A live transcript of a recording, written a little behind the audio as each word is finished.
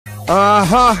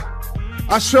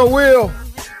I sure will.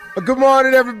 Good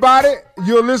morning, everybody.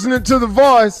 You're listening to The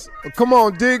Voice. Come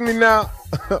on, dig me now.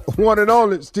 One and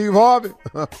only, Steve Harvey.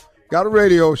 Got a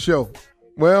radio show.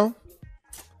 Well,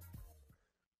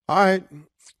 all right.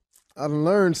 I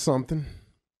learned something,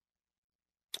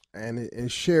 and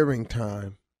it's sharing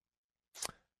time.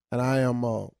 And I am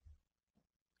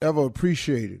ever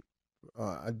appreciated.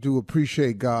 I do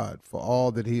appreciate God for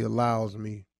all that he allows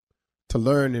me to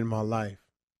learn in my life.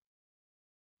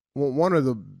 One of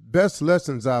the best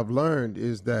lessons I've learned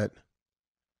is that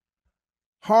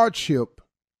hardship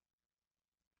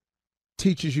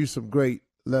teaches you some great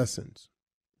lessons.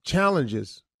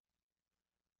 Challenges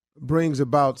brings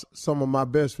about some of my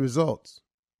best results.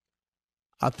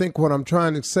 I think what I'm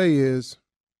trying to say is,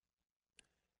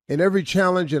 in every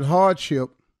challenge and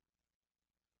hardship,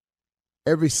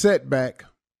 every setback,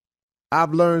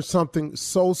 I've learned something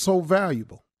so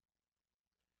valuable.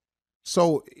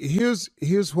 So here's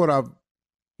what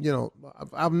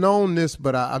I've known this,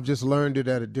 but I've just learned it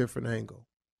at a different angle.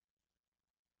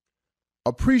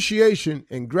 Appreciation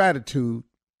and gratitude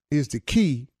is the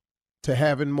key to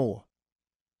having more.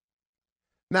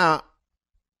 Now,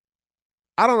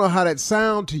 I don't know how that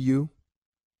sounds to you,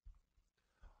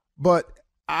 but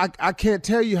I can't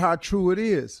tell you how true it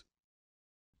is.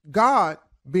 God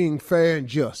being fair and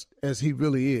just as he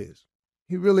really is.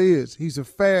 He really is. He's a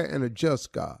fair and a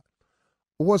just God.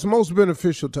 What's most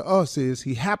beneficial to us is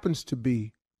he happens to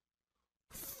be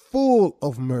full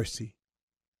of mercy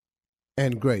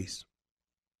and grace.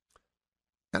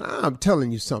 And I'm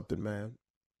telling you something, man.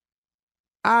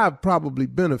 I've probably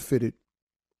benefited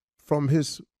from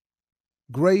his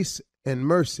grace and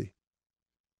mercy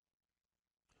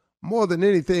more than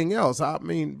anything else. I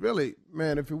mean, really,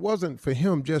 man, if it wasn't for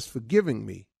him just forgiving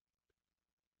me,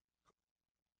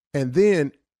 and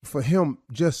then for him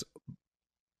just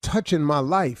touching my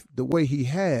life the way he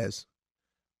has,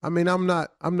 I mean, I'm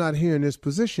not here in this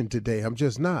position today. I'm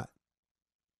just not.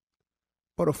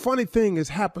 But a funny thing has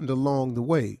happened along the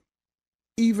way,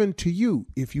 even to you,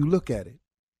 if you look at it,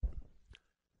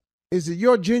 is that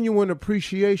your genuine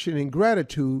appreciation and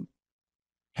gratitude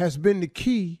has been the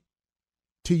key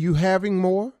to you having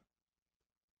more,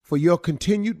 for your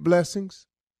continued blessings,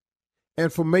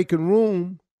 and for making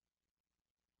room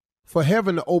for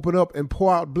heaven to open up and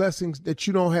pour out blessings that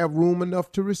you don't have room enough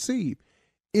to receive.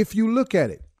 If you look at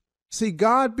it, see,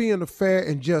 God being a fair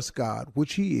and just God,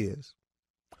 which he is,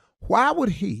 why would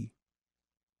he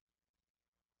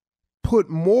put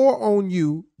more on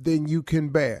you than you can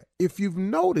bear? If you've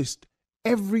noticed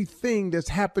everything that's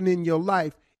happened in your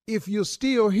life, if you're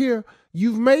still here,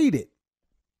 you've made it.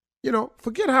 You know,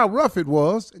 forget how rough it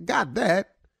was, got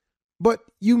that, but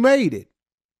you made it.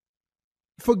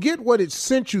 Forget what it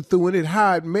sent you through and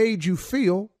how it made you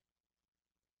feel.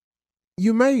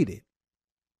 You made it.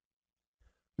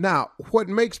 Now, what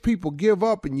makes people give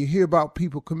up, and you hear about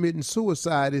people committing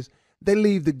suicide, is they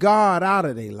leave the God out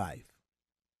of their life.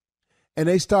 And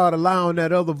they start allowing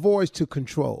that other voice to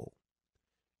control.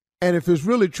 And if it's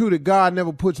really true that God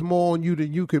never puts more on you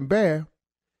than you can bear,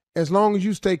 as long as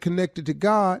you stay connected to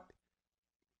God,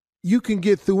 you can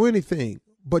get through anything.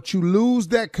 But you lose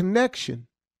that connection.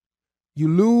 You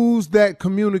lose that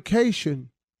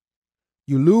communication.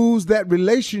 You lose that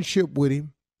relationship with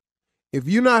him. If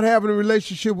you're not having a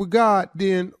relationship with God,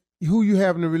 then who you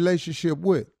having a relationship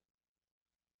with?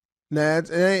 Now,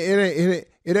 it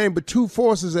ain't but two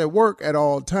forces at work at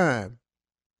all time.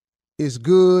 It's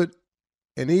good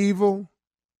and evil.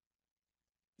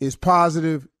 It's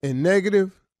positive and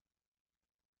negative.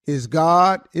 It's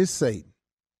God, it's Satan.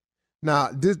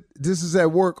 Now, this is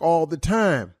at work all the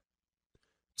time.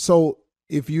 So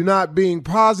if you're not being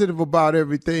positive about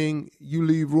everything, you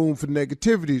leave room for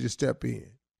negativity to step in.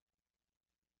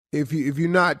 If you're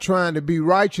not trying to be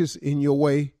righteous in your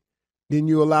way, then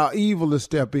you allow evil to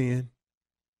step in.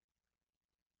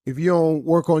 If you don't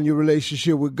work on your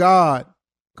relationship with God,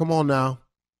 come on now,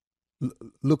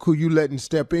 look who you letting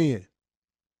step in.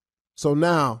 So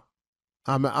now,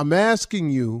 I'm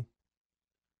asking you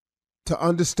to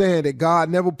understand that God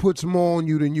never puts more on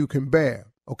you than you can bear.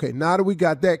 Okay, now that we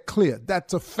got that clear,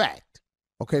 that's a fact.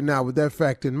 Okay, now with that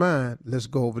fact in mind, let's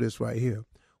go over this right here.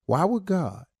 Why would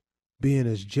God, being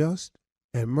as just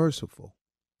and merciful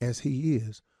as he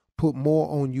is, put more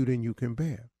on you than you can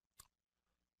bear?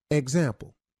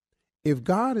 Example, if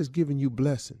God is giving you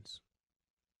blessings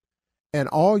and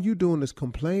all you're doing is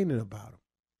complaining about them,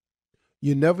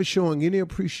 you're never showing any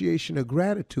appreciation or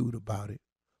gratitude about it,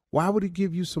 why would he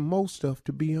give you some more stuff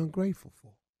to be ungrateful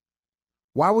for?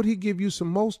 Why would he give you some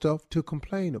more stuff to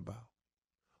complain about?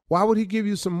 Why would he give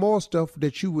you some more stuff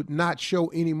that you would not show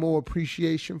any more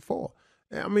appreciation for?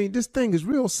 I mean, this thing is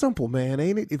real simple, man,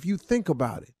 ain't it? If you think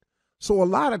about it. So a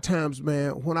lot of times,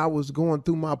 man, when I was going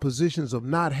through my positions of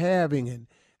not having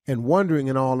and wondering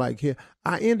and all like here,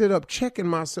 I ended up checking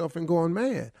myself and going,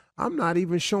 man, I'm not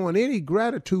even showing any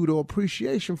gratitude or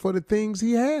appreciation for the things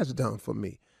he has done for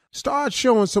me. Start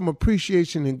showing some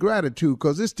appreciation and gratitude,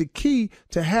 because it's the key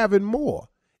to having more.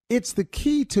 It's the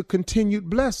key to continued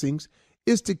blessings.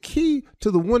 It's the key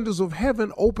to the windows of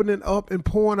heaven opening up and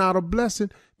pouring out a blessing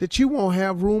that you won't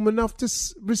have room enough to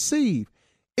receive.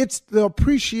 It's the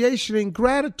appreciation and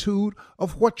gratitude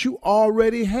of what you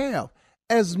already have.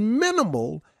 As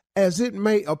minimal as it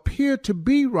may appear to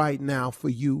be right now for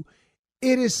you,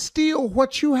 it is still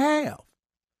what you have.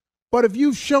 But if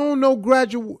you've shown no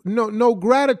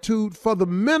gratitude for the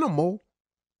minimal,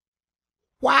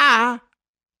 why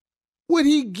would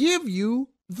he give you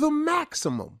the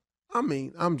maximum? I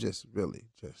mean, I'm just really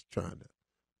just trying to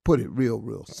put it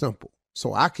real simple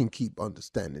so I can keep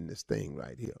understanding this thing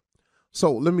right here.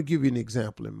 So let me give you an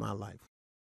example in my life.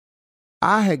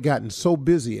 I had gotten so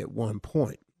busy at one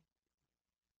point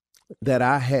that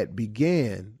I had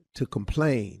began to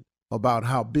complain about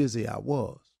how busy I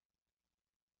was.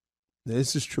 Now,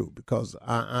 this is true because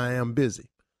I am busy,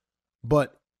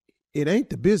 but it ain't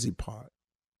the busy part,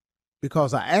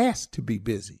 because I asked to be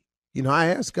busy. You know, I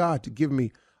asked God to give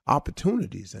me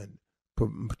opportunities and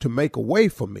to make a way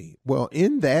for me. Well,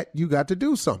 in that, you got to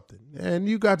do something and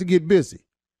you got to get busy.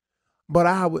 But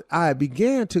I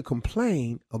began to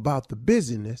complain about the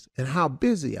busyness and how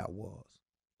busy I was.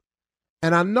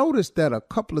 And I noticed that a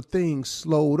couple of things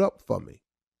slowed up for me.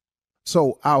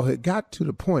 So I had got to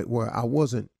the point where I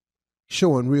wasn't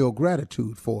showing real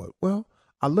gratitude for it. Well,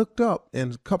 I looked up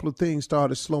and a couple of things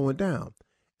started slowing down.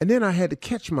 And then I had to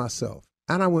catch myself.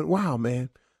 And I went, wow, man,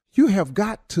 you have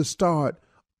got to start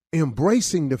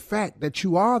embracing the fact that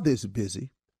you are this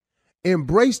busy.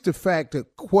 Embrace the fact that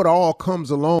what all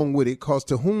comes along with it, because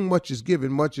to whom much is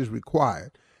given, much is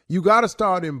required. You got to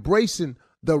start embracing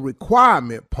the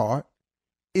requirement part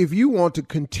if you want to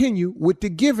continue with the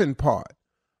giving part.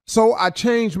 So I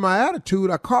changed my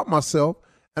attitude. I caught myself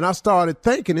and I started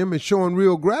thanking him and showing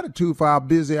real gratitude for how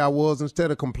busy I was instead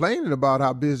of complaining about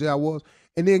how busy I was.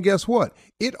 And then guess what?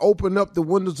 It opened up the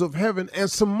windows of heaven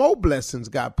and some more blessings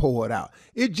got poured out.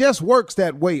 It just works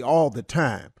that way all the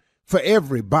time. For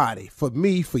everybody, for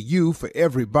me, for you, for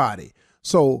everybody.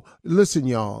 So listen,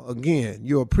 y'all, again,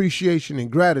 your appreciation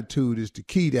and gratitude is the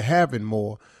key to having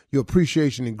more. Your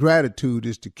appreciation and gratitude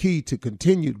is the key to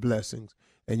continued blessings.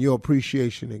 And your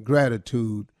appreciation and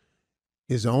gratitude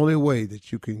is the only way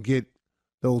that you can get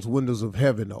those windows of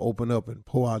heaven to open up and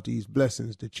pour out these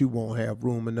blessings that you won't have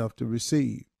room enough to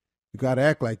receive. You got to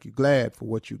act like you're glad for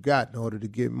what you got in order to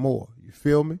get more. You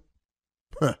feel me?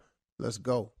 Let's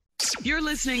go. You're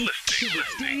listening to the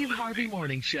Steve Harvey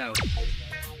Morning Show.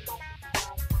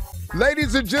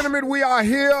 Ladies and gentlemen, we are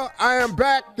here. I am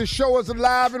back. The show is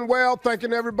alive and well.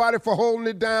 Thanking everybody for holding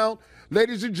it down.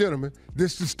 Ladies and gentlemen,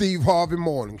 this is the Steve Harvey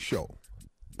Morning Show.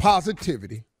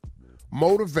 Positivity,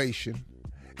 motivation,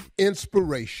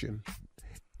 inspiration,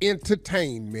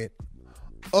 entertainment,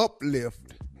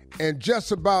 uplift, and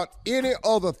just about any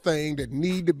other thing that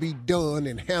need to be done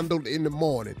and handled in the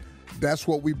morning. That's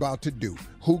what we about to do.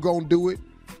 Who gonna do it?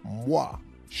 Moi,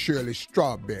 Shirley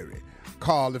Strawberry,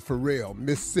 Carly Farrell,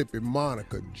 Mississippi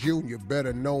Monica, Jr.,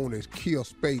 better known as Kill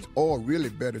Space, or really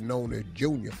better known as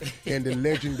Junior, and the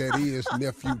legend that is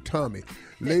Nephew Tommy.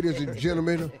 Ladies and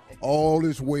gentlemen, all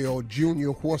is well.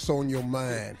 Junior, what's on your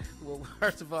mind? Well,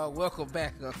 first of all, welcome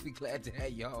back. I'll be glad to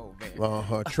have you home,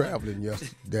 man. Traveling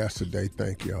yesterday.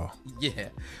 Thank y'all. Yeah.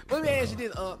 But let me ask you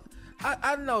this.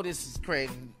 I know this is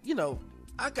crazy. You know,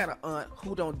 I got an aunt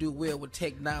who don't do well with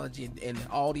technology and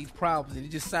all these problems, and it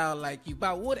just sounds like you.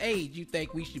 About what age you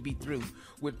think we should be through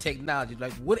with technology?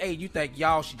 Like, what age you think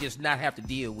y'all should just not have to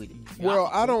deal with it? Well,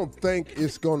 I don't think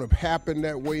it's going to happen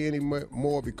that way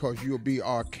anymore because you'll be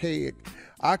archaic.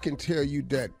 I can tell you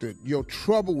that your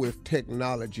trouble with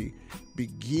technology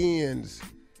begins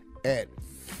at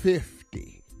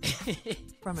 50.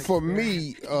 For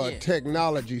me,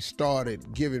 technology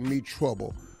started giving me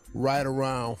trouble right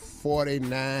around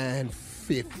 49,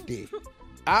 50.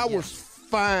 I was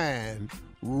fine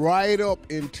right up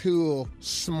until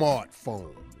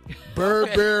smartphone.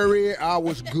 Burberry, I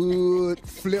was good.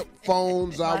 Flip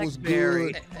phones, I was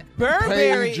good.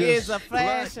 Burberry Pages, is a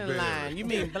fashion line. You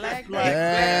mean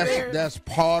Blackberry? That's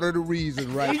part of the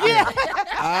reason right there.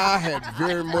 I had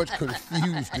very much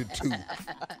confused the two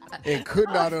and could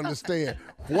not understand.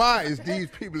 Why is these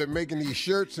people that making these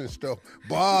shirts and stuff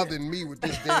bothering me with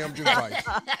this damn device?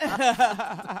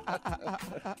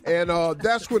 And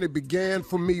that's when it began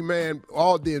for me, man.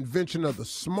 All the invention of the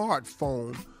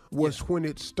smartphone was when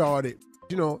it started,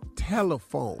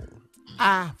 telephone,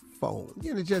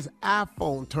 iPhone. Just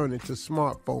iPhone turned into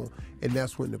smartphone, and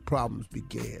that's when the problems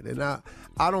began. And I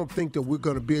don't think that we're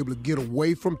going to be able to get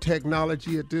away from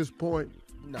technology at this point.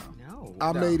 No.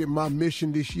 I made it my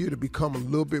mission this year to become a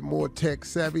little bit more tech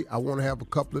savvy. I want to have a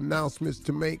couple of announcements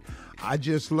to make. I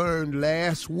just learned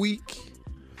last week.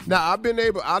 Now,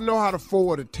 I know how to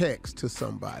forward a text to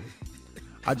somebody.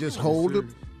 I just hold the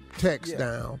text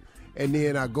down, and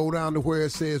then I go down to where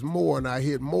it says more, and I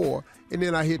hit more, and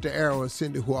then I hit the arrow and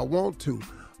send it who I want to.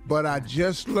 But I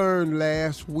just learned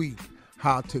last week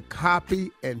how to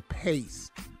copy and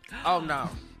paste. Oh, no.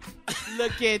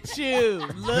 Look at you.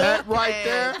 That right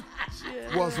there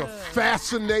was a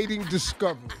fascinating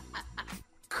discovery.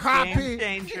 Copy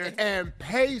and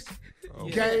paste,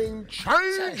 game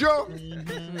changer.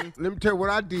 Let me tell you what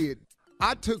I did.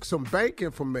 I took some bank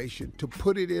information to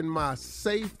put it in my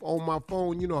safe on my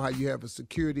phone. You know how you have a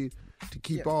security to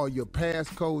keep all your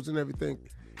passcodes and everything.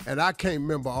 And I can't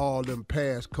remember all them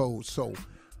passcodes. So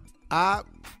I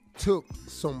took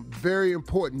some very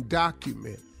important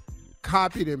document,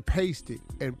 copied and pasted,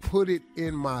 and put it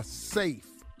in my safe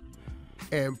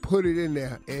and put it in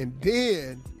there. And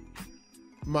then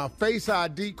my Face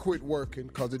ID quit working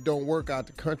because it don't work out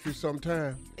the country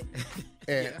sometimes.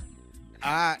 And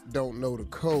I don't know the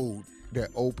code that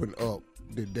opened up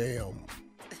the damn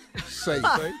safe.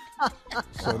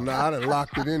 So now I done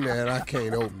locked it in there and I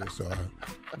can't open it. So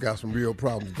I got some real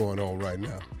problems going on right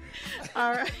now.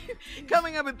 All right.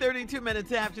 Coming up at 32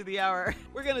 minutes after the hour,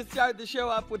 we're going to start the show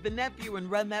off with the nephew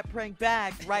and run that prank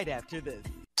back right after this.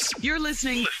 You're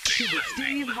listening to the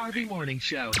Steve Harvey Morning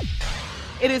Show.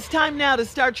 It is time now to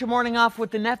start your morning off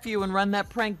with the nephew and run that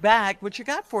prank back. What you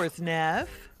got for us, Nev?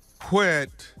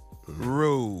 Wet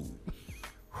robe.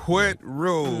 Wet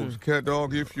robes. Cat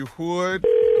dog, if you would.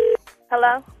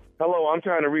 Hello? Hello, I'm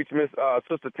trying to reach Miss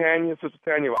Sister Tanya. Sister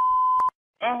Tanya.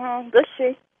 This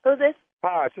she. Who's this?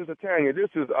 Hi, Sister Tanya. This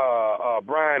is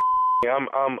Brian.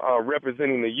 I'm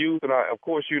representing the youth, and of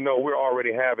course, we're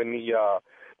already having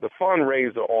the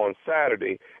fundraiser on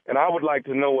Saturday, and I would like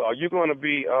to know: Are you going to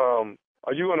be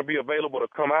available to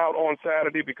come out on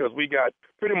Saturday? Because we got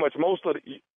pretty much most of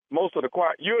the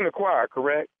choir. You're in the choir,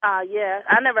 correct? Yeah.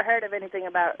 I never heard of anything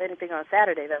about anything on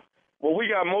Saturday though. Well, we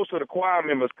got most of the choir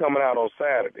members coming out on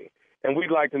Saturday. And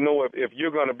we'd like to know if you're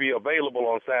going to be available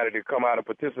on Saturday to come out and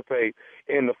participate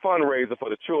in the fundraiser for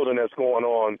the children that's going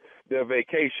on their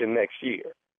vacation next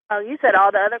year. Oh, you said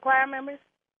all the other choir members?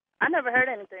 I never heard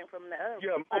anything from the other.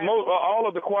 Yeah, all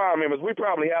of the choir members. We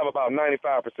probably have about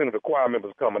 95% of the choir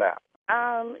members coming out.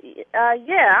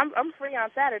 Yeah, I'm free on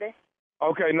Saturday.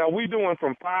 Okay, now we're doing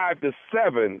from 5 to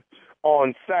 7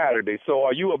 on Saturday. So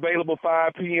are you available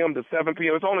 5 p.m. to 7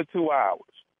 p.m.? It's only 2 hours.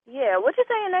 Yeah, what you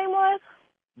say your name was?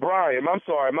 Brian, I'm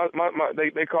sorry.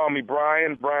 They call me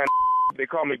Brian. They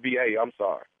call me B.A. I'm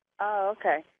sorry. Oh,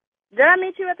 okay. Did I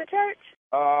meet you at the church?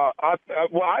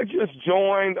 I just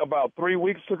joined about 3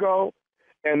 weeks ago,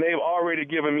 and they've already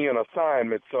given me an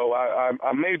assignment. So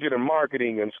I majored in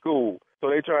marketing in school. So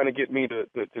they're trying to get me to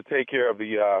take care of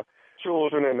the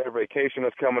children and their vacation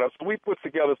that's coming up. So we put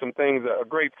together some things, a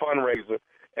great fundraiser.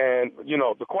 And,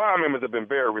 the choir members have been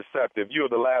very receptive. You were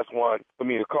the last one for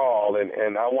me to call,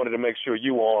 and I wanted to make sure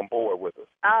you were on board with us.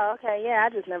 Oh, okay. Yeah, I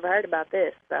just never heard about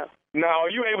this. So now, are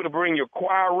you able to bring your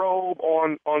choir robe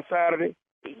on Saturday?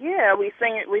 Yeah, we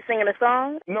singing a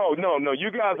song? No.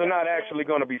 You guys are not actually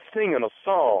going to be singing a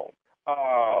song.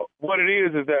 What it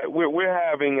is that we're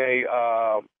having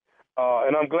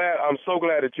and I'm so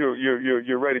glad that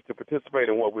you're ready to participate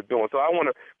in what we're doing. So I want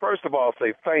to first of all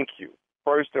say thank you.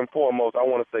 First and foremost, I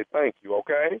want to say thank you,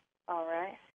 okay? All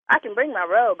right. I can bring my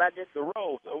robe. The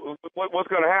robe. What's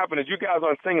going to happen is you guys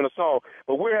aren't singing a song,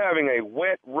 but we're having a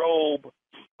wet robe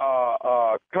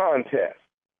contest.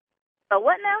 A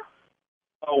what now?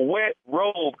 A wet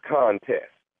robe contest.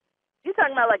 You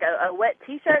talking about like a wet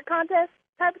T-shirt contest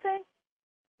type of thing?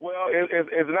 Well,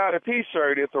 it's not a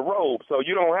T-shirt. It's a robe. So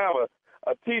you don't have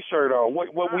a T-shirt on.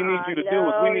 What we need you to do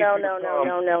is we need you to come.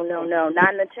 No,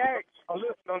 not in the church.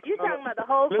 You talking about the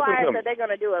whole choir said they're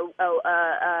going to do a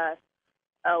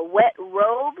wet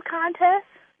robe contest?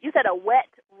 You said a wet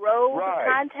robe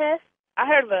contest? I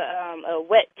heard of a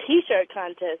wet T-shirt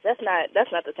contest. That's not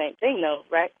the same thing, though,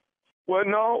 right? Well,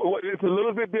 no, it's a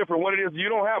little bit different. What it is, you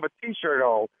don't have a T-shirt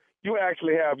on. You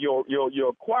actually have your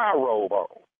choir robe on.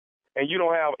 and you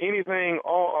don't have anything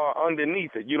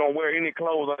underneath it. You don't wear any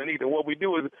clothes underneath it. What we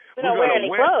do is we're going to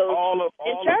wet all of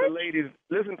the ladies.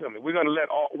 Listen to me. We're going to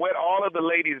wet all of the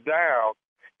ladies down,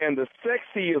 and the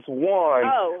sexiest one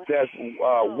that's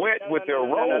wet with their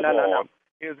robe on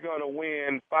is going to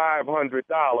win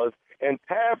 $500, and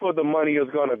half of the money is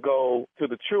going to go to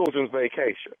the children's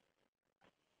vacation.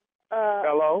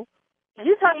 Hello?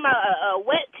 You talking about a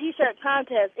wet T-shirt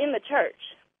contest in the church?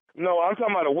 No, I'm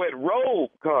talking about a wet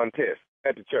robe contest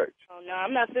at the church. Oh no,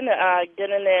 I'm not finna get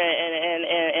in there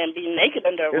and be naked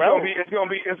under a robe. It's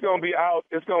gonna be out.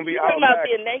 It's gonna be you out. Talking about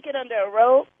being naked under a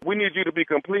robe? We need you to be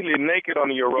completely naked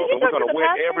under your robe, and we're gonna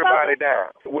wet everybody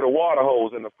down with a water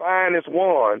hose, and the finest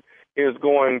one is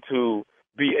going to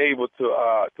be able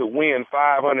to win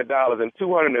 $500, and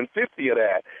 $250 of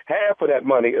that, half of that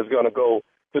money is gonna go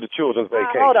to the children's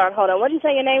vacation. Hold on. What did you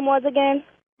say your name was again?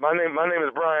 My name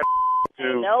is Brian.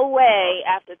 Ain't no way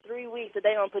after 3 weeks that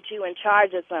they gonna put you in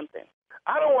charge of something.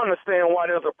 I don't understand why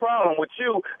there's a problem with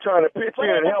you trying to pitch in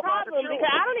and help out the children. Because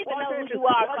I don't even know who you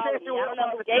are calling me. I don't know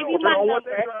who gave you my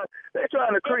number. They're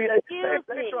trying to create.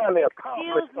 They're trying to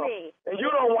accomplish something. And you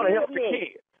don't want to help the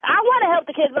kids. I want to help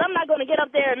the kids, but I'm not going to get up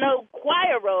there in no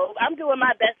choir robe. I'm doing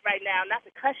my best right now not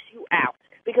to cuss you out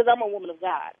because I'm a woman of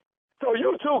God. So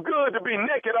you too good to be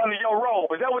naked under your robe.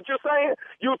 Is that what you're saying?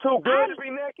 You too good to be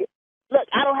naked? Look,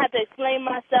 I don't have to explain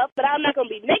myself, but I'm not going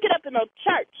to be naked up in no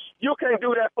church. You can't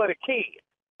do that for the kids.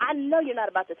 I know you're not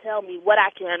about to tell me what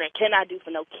I can and cannot do for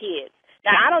no kids.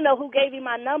 Now, I don't know who gave you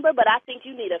my number, but I think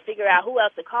you need to figure out who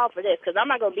else to call for this, because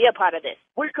I'm not going to be a part of this.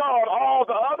 We called all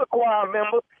the other choir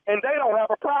members, and they don't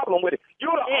have a problem with it.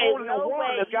 You're the only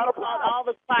one that's got a problem. All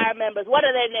the choir members. What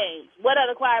are their names? What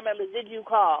other choir members did you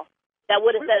call that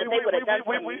would have said they would have done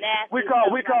something nasty?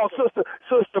 We called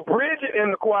Sister Bridget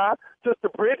in the choir. Sister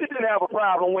Bridget didn't have a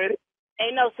problem with it.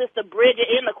 Ain't no Sister Bridget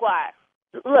in the choir.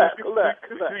 Look.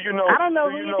 You know, I don't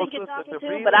know who you think you're talking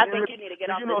to, but I think you need to get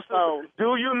off this phone.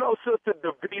 Do you know Sister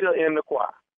DeVita in the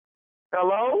choir?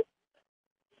 Hello?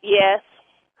 Yes.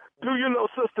 Do you know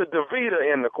Sister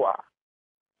DeVita in the choir?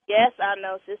 Yes, I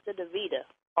know Sister DeVita.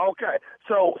 Okay.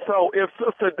 So if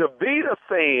Sister DeVita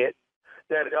said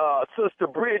that Sister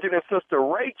Bridget and Sister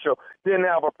Rachel didn't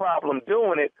have a problem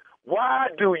doing it, why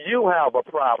do you have a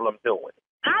problem doing it?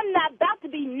 I'm not about to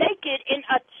be naked in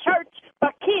a church for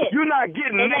kids. You're not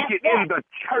getting naked in the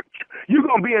church. You're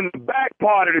going to be in the back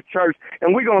part of the church,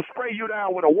 and we're going to spray you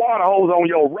down with a water hose on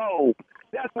your robe.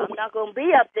 I'm not going to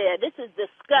be up there. This is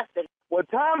disgusting. Well,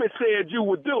 Tommy said you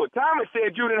would do it. Tommy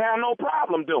said you didn't have no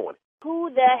problem doing it.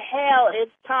 Who the hell is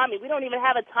Tommy? We don't even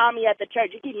have a Tommy at the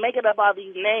church. You keep making up all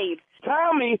these names.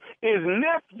 Tommy is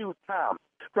nephew Tommy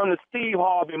from the Steve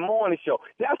Harvey Morning Show.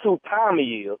 That's who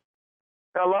Tommy is.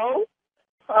 Hello?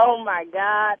 Oh, my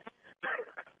God.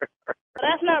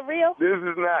 That's not real? This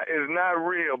is not, it's not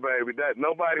real, baby. That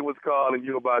nobody was calling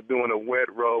you about doing a wet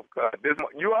robe cut.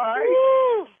 You all right?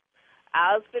 Woo!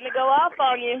 I was finna go off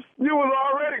on you. You was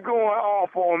already going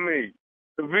off on me.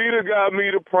 Vita got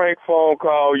me to prank phone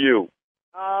call you.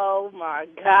 Oh, my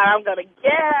God. I'm going to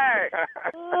get her.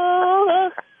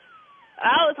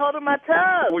 I was holding my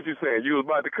tongue. What you saying? You was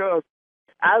about to cuss?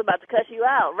 I was about to cuss you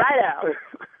out, right out.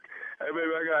 Hey,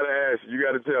 baby, I got to ask you. You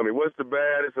got to tell me, what's the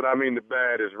baddest, and I mean the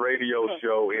baddest, radio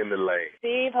show in the land?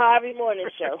 Steve Harvey Morning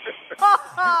Show.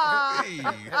 Hey,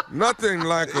 nothing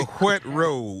like a wet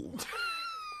robe.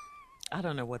 I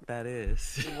don't know what that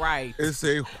is. Right. It's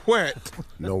a wet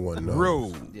No one knows.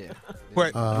 robe. Yeah.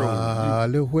 Wet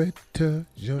robe. Right there.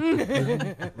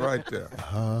 Right there.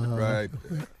 Right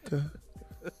there.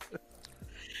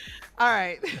 All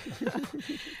right.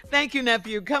 Thank you,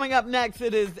 nephew. Coming up next,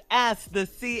 it is Ask the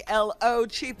CLO.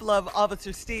 Chief Love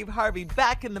Officer Steve Harvey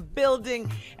back in the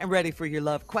building and ready for your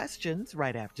love questions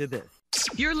right after this.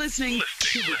 You're listening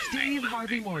to the Steve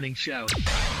Harvey Morning Show.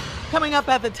 Coming up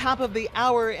at the top of the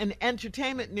hour in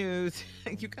entertainment news,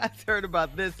 you guys heard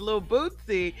about this. Lil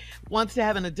Boosie wants to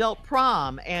have an adult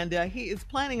prom, and he is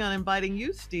planning on inviting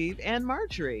you, Steve, and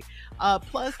Marjorie.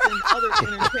 Plus, in other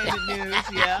entertainment news,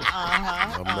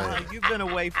 you've been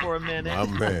away for a minute. My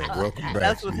man, welcome back.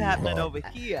 That's what's happening over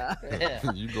here.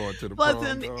 You going to the Plus,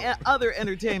 prom, in other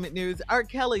entertainment news, R.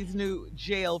 Kelly's new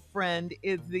jail friend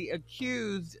is the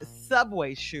accused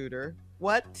subway shooter.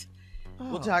 What?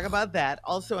 We'll talk about that.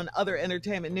 Also, in other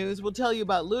entertainment news, we'll tell you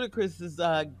about Ludacris's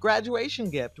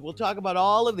graduation gift. We'll talk about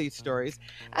all of these stories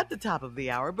at the top of the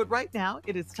hour. But right now,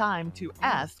 it is time to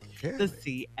ask the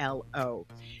CLO.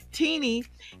 Teeny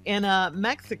in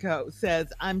Mexico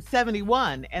says, I'm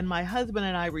 71 and my husband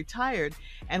and I retired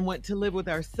and went to live with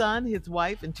our son, his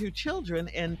wife, and 2 children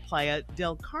in Playa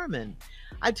del Carmen.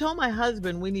 I told my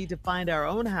husband we need to find our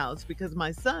own house because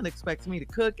my son expects me to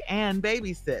cook and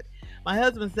babysit. My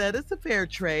husband said it's a fair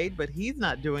trade, but he's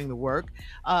not doing the work.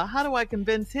 How do I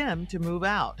convince him to move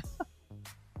out?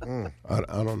 I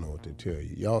don't know what to tell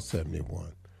you. Y'all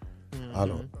 71. I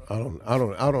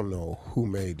don't know who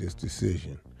made this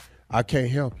decision. I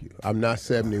can't help you. I'm not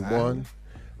 71.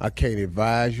 I can't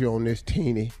advise you on this,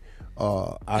 teeny.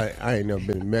 I ain't never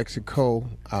been to Mexico.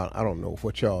 I don't know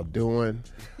what y'all doing.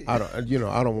 I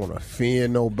don't want to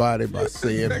offend nobody by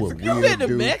saying what we do. You been to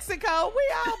Mexico?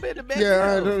 We all been to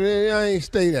Mexico. Yeah, I ain't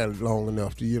stayed there long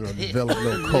enough to develop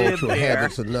no cultural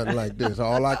habits or nothing like this.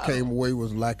 All I came away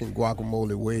was liking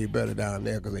guacamole way better down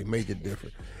there because they make it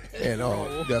different. And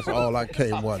that's all I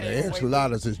came away. The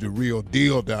enchiladas is the real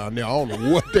deal down there. I don't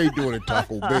know what they doing at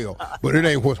Taco Bell, but it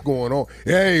ain't what's going on.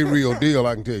 It ain't real deal,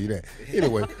 I can tell you that.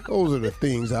 Anyway, those are the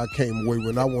things I came away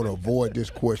with. I want to avoid this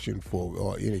question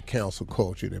for any council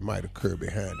culture that might occur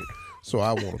behind it. So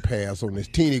I want to pass on this.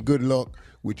 Teeny, good luck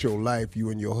with your life, you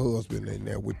and your husband in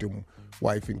there with them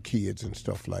wife and kids and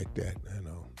stuff like that.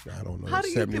 I don't know. How do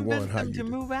you convince them to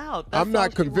move out? I'm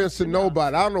not convincing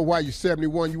nobody. I don't know why you're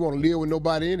 71. You want to live with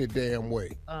nobody any damn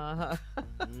way.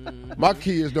 My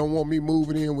kids don't want me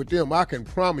moving in with them. I can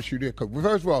promise you this. Because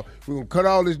first of all, we're going to cut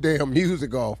all this damn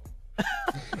music off.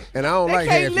 And I don't like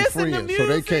having friends, so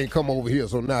they can't come over here.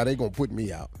 So now they're going to put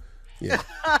me out. Yeah.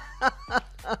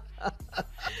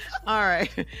 All right,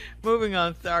 moving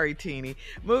on. Sorry, Teeny.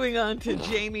 Moving on to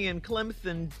Jamie and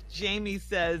Clemson. Jamie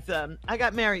says, I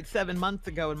got married 7 months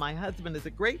ago, and my husband is a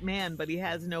great man, but he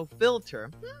has no filter.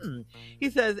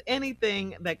 He says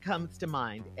anything that comes to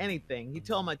mind, anything. He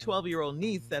told my 12-year-old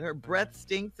niece that her breath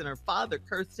stinks and her father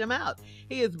cursed him out.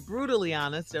 He is brutally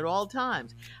honest at all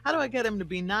times. How do I get him to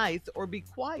be nice or be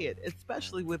quiet,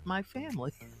 especially with my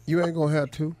family? You ain't going to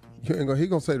have to. He going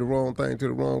to say the wrong thing to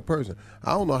the wrong person.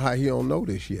 I don't know how he don't know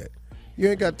this yet. You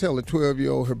ain't got to tell the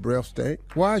 12-year-old her breath stink.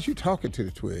 Why is you talking to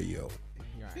the 12-year-old?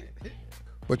 Right.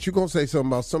 But you going to say something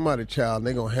about somebody's child and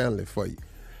they going to handle it for you.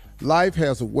 Life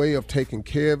has a way of taking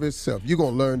care of itself. You're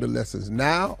going to learn the lessons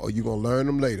now or you're going to learn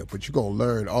them later, but you're going to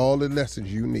learn all the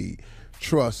lessons you need.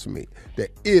 Trust me, there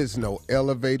is no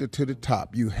elevator to the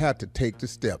top. You have to take the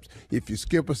steps. If you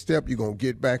skip a step, you're going to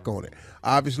get back on it.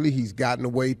 Obviously, he's gotten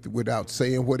away without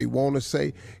saying what he want to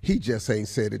say. He just ain't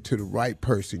said it to the right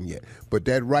person yet. But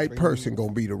that right person going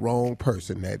to be the wrong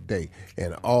person that day,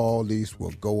 and all these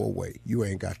will go away. You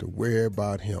ain't got to worry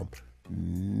about him.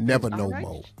 Never no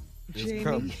more.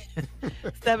 Jamie,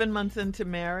 7 months into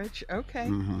marriage.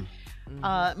 Okay.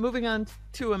 Moving on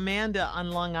to Amanda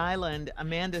on Long Island.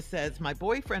 Amanda says, my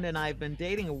boyfriend and I have been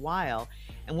dating a while,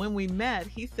 and when we met,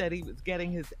 he said he was getting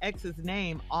his ex's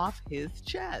name off his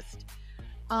chest.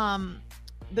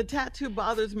 The tattoo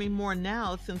bothers me more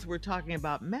now since we're talking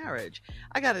about marriage.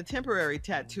 I got a temporary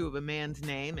tattoo of a man's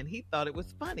name, and he thought it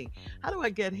was funny. How do I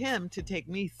get him to take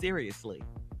me seriously?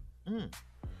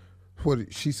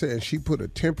 What she said, she put a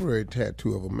temporary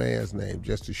tattoo of a man's name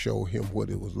just to show him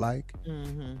what it was like.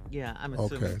 Yeah, I'm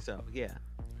assuming so. Yeah.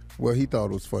 Well, he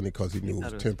thought it was funny because he knew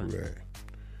it was temporary.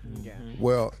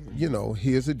 Well,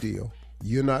 here's the deal.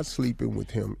 You're not sleeping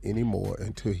with him anymore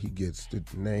until he gets the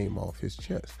name off his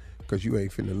chest, because you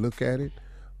ain't finna look at it,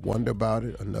 wonder about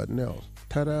it, or nothing else.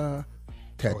 Ta-da!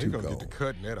 Tattoo gonna go. get to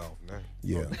cutting that off now.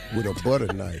 Yeah, with a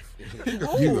butter knife.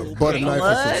 You a butter knife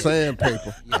and some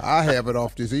sandpaper. I have it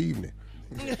off this evening.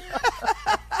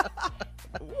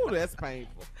 Ooh, that's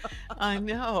painful. I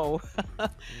know.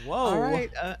 Whoa. All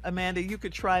right, Amanda, you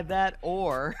could try that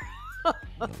or...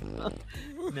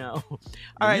 No. All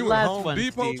right, you last at Home one,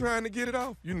 Depot Steve. trying to get it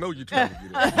off? You know you're trying to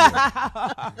get it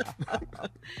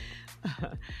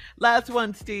off. Last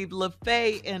one, Steve.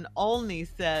 LaFay in Olney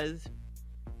says,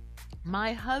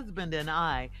 my husband and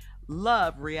I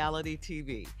love reality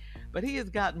TV, but he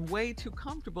has gotten way too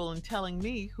comfortable in telling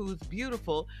me who's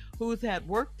beautiful, who's had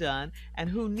work done, and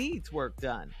who needs work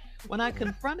done. When I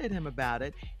confronted him about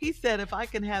it, he said if I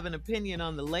can have an opinion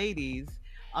on the ladies,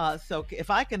 so can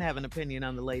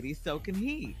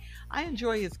he. I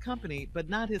enjoy his company, but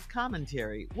not his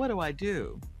commentary. What do I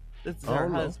do? This is our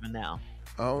husband now.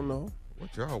 I don't know.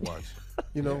 What y'all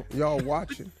watching? Y'all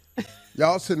watching.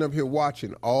 Y'all sitting up here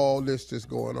watching all this that's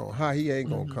going on. How he ain't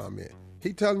gonna comment?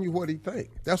 He telling you what he think.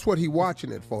 That's what he watching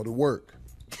it for, to work.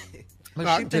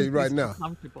 I can tell you right now.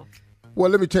 Well,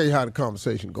 let me tell you how the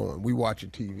conversation going. We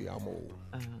watching TV. I'm old.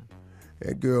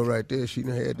 That girl right there, she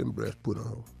done had them breasts put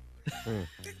on her.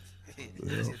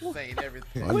 Just saying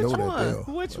everything. I know that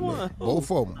there. Which one?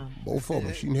 Both of them. Both of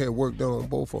them. She done had work done on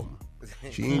both of them.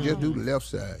 She ain't just do the left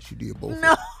side. She did both.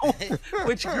 No.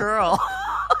 Which girl?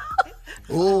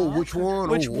 Oh, which one?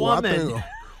 Which woman?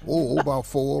 About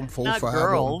 4 of them, 4, Not 5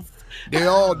 girls. of them. They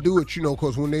all do it,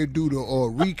 because when they do the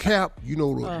recap,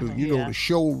 the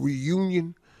show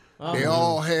reunion, they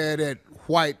all had that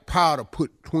white powder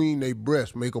put between their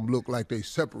breasts, make them look like they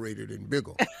separated and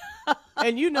bigger.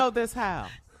 And you know this how?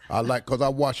 Because I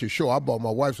watched the show. I bought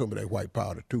my wife some of that white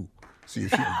powder, too. See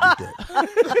if she can get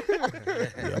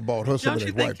that. Yeah, I bought her some of that white powder. Don't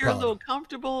you think you're a little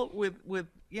comfortable with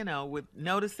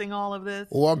noticing all of this?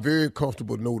 Oh, I'm very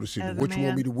comfortable noticing it. What you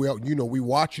want me to wear? We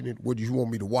watching it. What do you want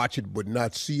me to watch it but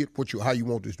not see it? How you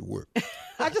want this to work?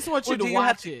 I just want you to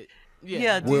watch it.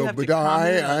 Yeah.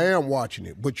 I am watching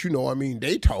it. But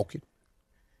they talking.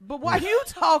 But while you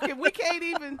talking, we can't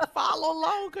even follow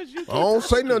along because you. I don't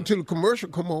say nothing till the commercial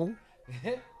come on.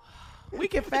 We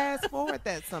can fast forward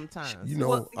that sometimes.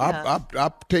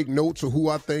 I take notes of who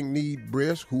I think need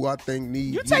breasts, who I think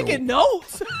need. You taking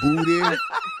notes? Booty.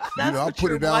 I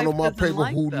put it down on my paper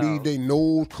who need their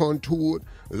nose contoured.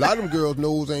 A lot of them girls'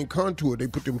 nose ain't contoured. They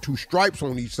put them 2 stripes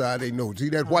on each side of their nose. See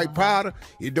that white powder?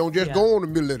 It don't just go on the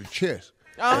middle of the chest.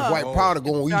 That white powder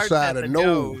go on each side of the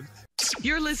nose.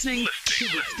 You're listening to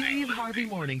the Steve Harvey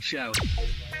Morning Show.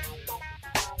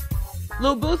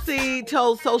 Lil Boosie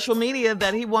told social media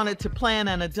that he wanted to plan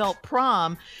an adult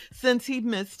prom since he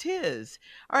missed his.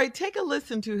 All right, take a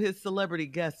listen to his celebrity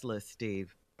guest list,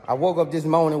 Steve. I woke up this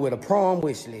morning with a prom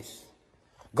wish list.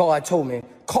 God told me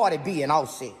Cardi B and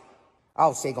Offset.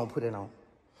 Offset gonna put it on.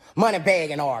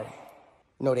 Moneybagg and Ari.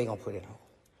 They gonna put it on.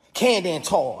 Candy and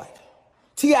Todd.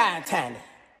 T.I. and Tiny.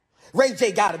 Ray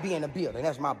J gotta be in the building.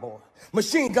 That's my boy.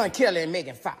 Machine Gun Kelly and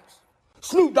Megan Fox.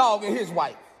 Snoop Dogg and his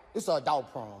wife. It's an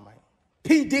adult prom, man.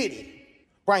 P. Diddy.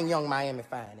 Bring young Miami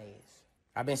fine ass.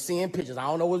 I've been seeing pictures. I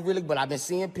don't know what's really, but I've been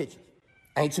seeing pictures.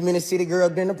 Ain't too many city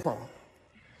girls been to prom.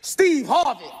 Steve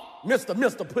Harvey.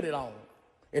 Mr. Put it on.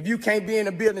 If you can't be in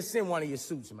the building, send one of your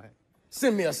suits, man.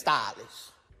 Send me a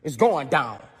stylist. It's going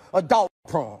down. Adult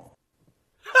prom.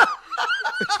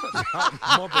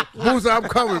 Boosie, I'm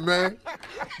coming, man.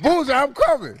 Boosie, I'm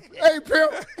coming. Hey,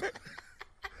 pimp.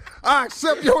 I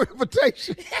accept your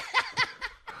invitation.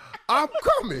 I'm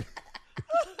coming.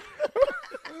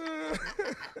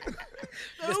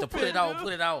 Mr. Put it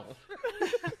on.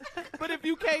 But if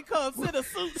you can't come, send a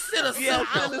suit. Send a suit.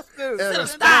 And a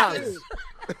stylist.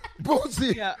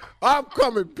 Boosie, I'm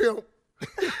coming, pimp.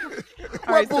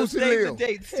 All right, so save the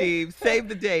date, Steve. Save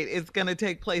the date. It's going to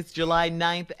take place July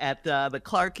 9th at the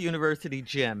Clark University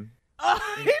gym.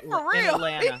 He for real. In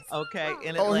Atlanta, okay?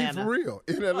 In Atlanta. Oh, he for real.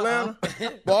 In Atlanta?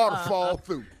 Boy, I ought to fall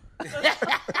through.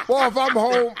 Boy, if I'm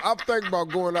home, I'm thinking about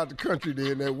going out the country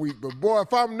there in that week. But boy,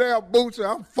 if I'm there, Boosie,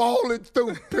 I'm falling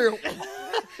through, pimp.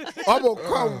 I'm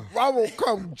gonna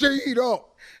come G'd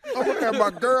up. I'm gonna have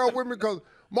my girl with me because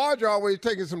Marjorie always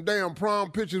taking some damn prom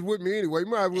pictures with me anyway.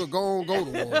 Might as well go to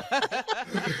one.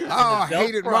 I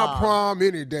hated my prom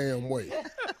any damn way.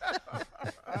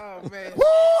 Oh, man. Woo,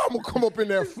 I'm gonna come up in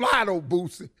there fly though,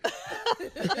 Boosie.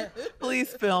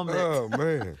 Please film it. Oh,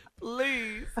 man.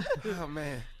 Please. Oh,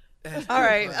 man. All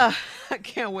right. I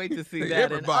can't wait to see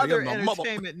that. In other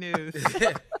entertainment news.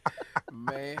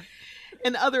 Man.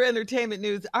 In other entertainment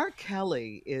news, R.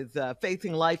 Kelly is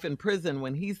facing life in prison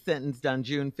when he's sentenced on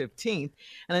June 15th.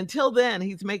 And until then,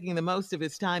 he's making the most of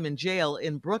his time in jail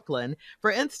in Brooklyn. For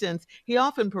instance, he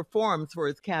often performs for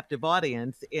his captive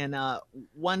audience. In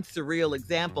one surreal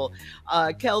example,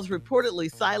 Kells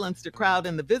reportedly silenced a crowd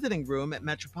in the visiting room at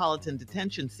Metropolitan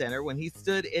Detention Center when he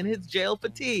stood in his jail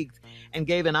fatigues and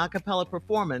gave an a cappella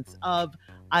performance of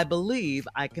I Believe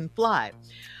I Can Fly.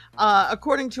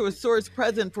 According to a source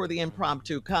present for the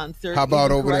impromptu concert. How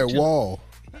about over that wall?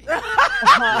 Go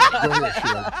ahead,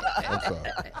 Shirley. I'm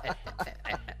sorry.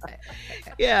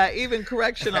 Yeah, even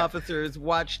correction officers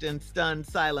watched in stunned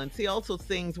silence. He also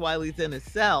sings while he's in his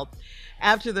cell.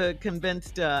 After the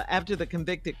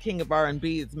convicted king of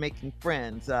R&B is making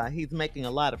friends. He's making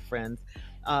a lot of friends.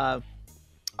 R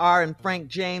and Frank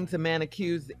James, a man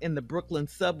accused in the Brooklyn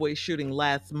subway shooting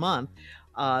last month.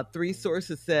 3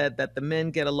 sources said that the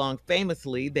men get along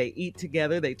famously. They eat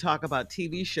together, they talk about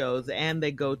TV shows, and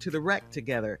they go to the rec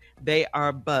together. They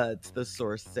are buds, the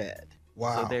source said.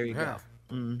 Wow. So there you go.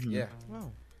 Mm-hmm. Yeah.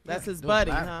 Oh, that's his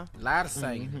buddy, huh? A lot of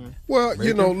singing. Mm-hmm. Well,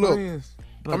 look,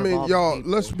 But y'all, people.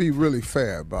 let's be really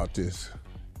fair about this.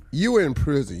 You in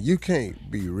prison, you can't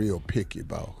be real picky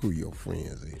about who your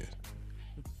friends is.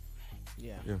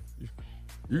 Yeah.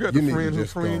 You got the friends who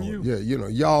friend you. Yeah,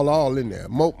 y'all all in there.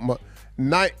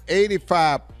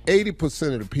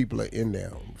 80% of the people are in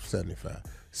there,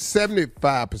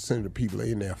 75% of the people are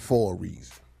in there for a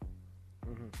reason.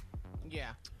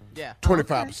 Yeah.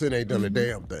 25% ain't done a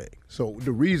damn thing. So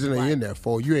the reason they in there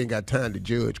for, you ain't got time to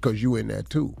judge because you in there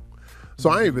too. So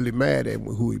I ain't really mad at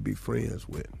who he be friends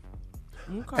with.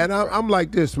 Okay. And I'm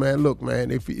like this, man. Look,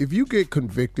 man, if you get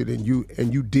convicted and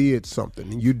you did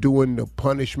something and you're doing the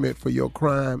punishment for your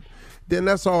crime, then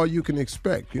that's all you can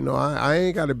expect. You know, I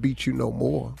ain't got to beat you no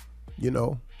more. You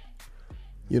know,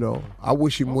 I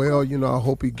wish him well. You know, I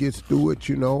hope he gets through it.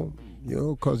 You know,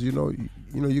 because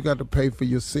you got to pay for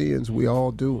your sins. We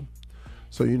all do.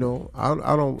 So I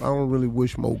don't really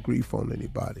wish more grief on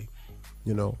anybody.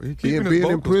 You know, being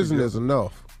in prison is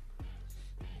enough.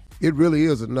 It really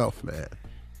is enough, man.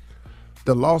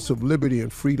 The loss of liberty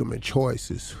and freedom and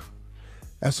choices,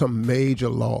 that's a major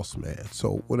loss, man.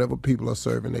 So whenever people are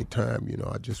serving their time,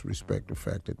 I just respect the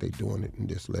fact that they're doing it and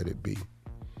just let it be.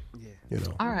 Yeah.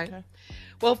 All right. Okay.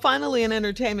 Well, finally, in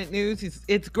entertainment news,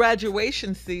 it's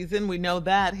graduation season. We know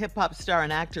that. Hip-hop star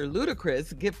and actor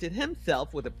Ludacris gifted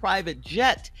himself with a private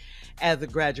jet as a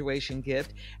graduation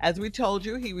gift. As we told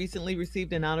you, he recently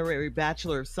received an honorary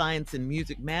Bachelor of Science in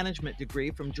Music Management degree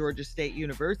from Georgia State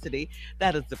University.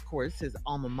 That is, of course, his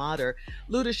alma mater.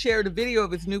 Luda shared a video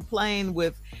of his new plane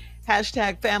with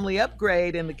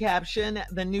 #FamilyUpgrade in the caption.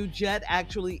 The new jet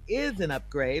actually is an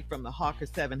upgrade from the Hawker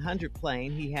 700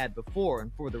 plane he had before.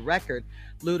 And for the record,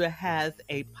 Luda has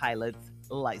a pilot's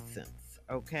license.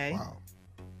 Okay? Wow.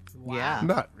 Yeah.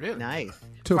 Not really. Nice.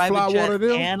 To Private fly jet one of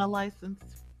them? and a license.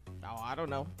 Oh, I don't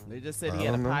know. They just said he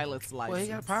had a pilot's license. Well, he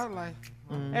got a pilot license.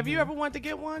 Mm-hmm. Have you ever wanted to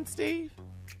get one, Steve?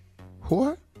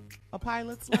 What? A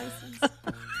pilot's license?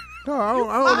 No,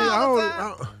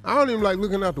 I don't even like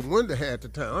looking out the window half the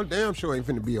time. I'm damn sure I ain't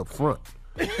finna be up front.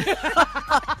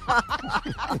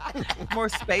 More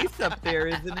space up there,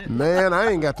 isn't it? Man,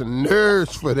 I ain't got the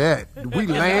nerves for that. We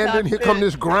landing, here come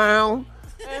this ground.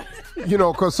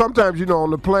 Because sometimes,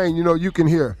 on the plane, you can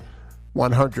hear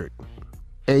 100,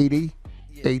 80,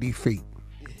 80 feet,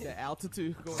 The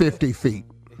altitude. 50 feet,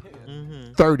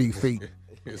 30 feet,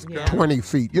 20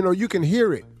 feet. You can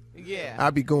hear it. Yeah. I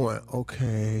be going,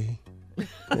 okay.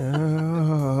 I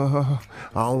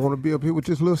don't want to be up here with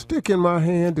this little stick in my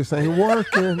hand. This ain't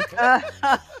working.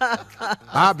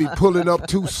 I be pulling up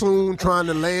too soon, trying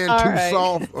to land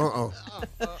soft.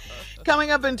 Coming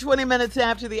up in 20 minutes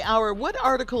after the hour, what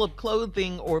article of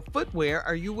clothing or footwear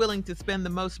are you willing to spend the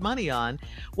most money on?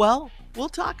 Well, we'll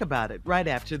talk about it right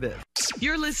after this.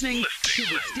 You're listening to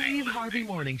the Steve Harvey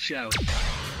Morning Show.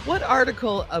 What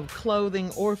article of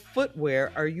clothing or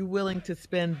footwear are you willing to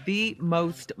spend the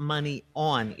most money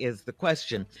on is the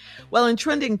question. Well, in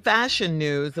trending fashion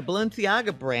news, the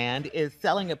Balenciaga brand is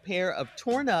selling a pair of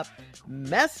torn up,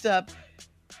 messed up,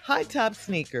 high top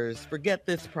sneakers. Forget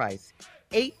this price.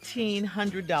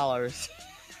 $1,800.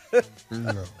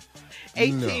 No.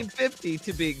 $1,850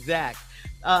 to be exact.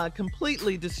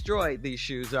 Completely destroyed, these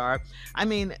shoes are. I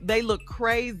mean, they look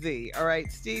crazy. All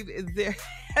right, Steve,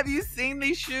 have you seen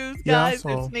these shoes, guys? Yeah, I saw.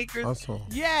 They're sneakers. I saw.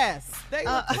 Yes, they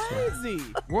look crazy.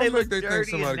 What make they think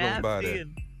dirty somebody and gonna buy nasty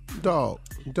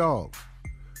that?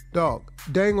 Dog.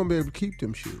 They ain't gonna be able to keep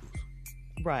them shoes.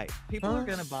 Right. People are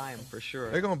gonna buy them for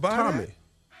sure. They gonna buy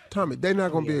Tommy, they're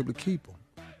not gonna be able to keep them.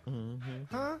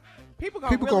 Huh? People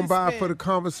People really gonna buy spend... for the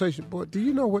conversation. Boy, do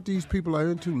you know what these people are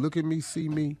into? Look at me, see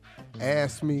me,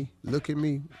 ask me, look at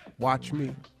me, watch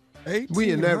me.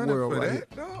 We in that world right here.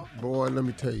 Dog? Boy, let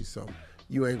me tell you something.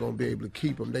 You ain't gonna be able to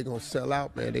keep them. They gonna sell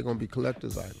out, man. They gonna be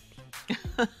collector's items.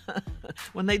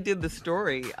 When they did the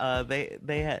story, they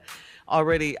had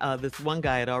already, this one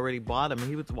guy had already bought them, and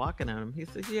he was walking on them. He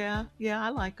said, yeah, I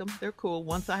like them. They're cool.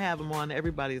 Once I have them on,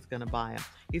 everybody's going to buy them.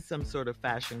 He's some sort of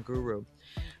fashion guru.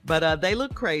 But they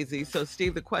look crazy. So,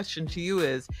 Steve, the question to you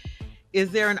is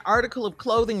there an article of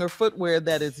clothing or footwear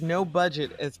that is no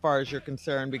budget as far as you're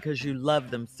concerned because you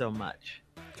love them so much?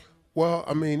 Well,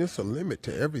 I mean, it's a limit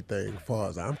to everything as far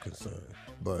as I'm concerned.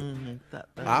 But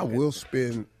I will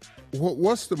spend.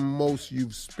 What's the most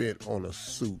you've spent on a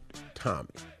suit, Tommy?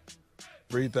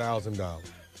 $3,000.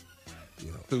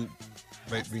 Suit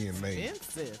being made.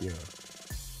 Expensive. Yeah.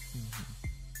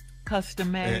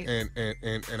 Custom made.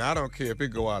 And I don't care if it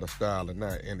go out of style or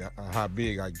not, and how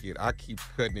big I get. I keep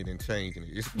cutting it and changing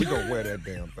it. We gonna wear that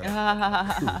damn thing.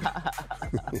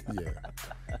 Yeah.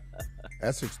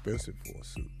 That's expensive for a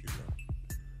suit,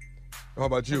 How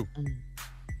about you?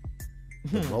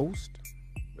 The most?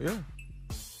 Yeah.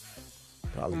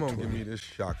 Probably Come on, 20. give me this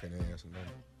shocking ass number.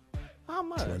 How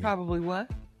much? 20. Probably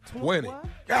what? 20. What?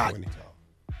 God.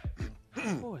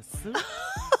 20. For a suit?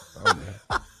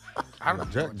 I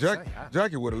don't know what to say.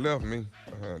 Jackie would have left me.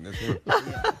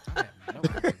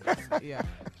 Yeah.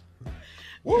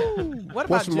 Woo! What about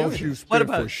What's the most Junior? you spent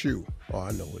for a shoe? Oh,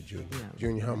 I know what, Junior. Yeah.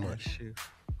 Junior, how much?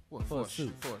 What, for a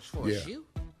suit? For Yeah. a shoe?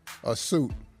 A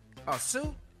suit. A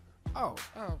suit? Oh,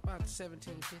 about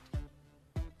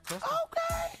 $1,750. custom.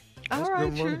 Okay. All That's right,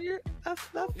 good money. Junior.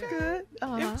 That's good.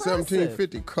 Uh-huh. Impressive.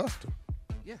 1750 custom.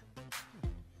 Yeah.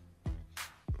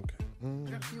 Okay.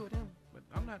 I got a few of them, but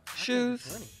I'm not. I Shoes.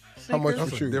 can't do How much sneakers. for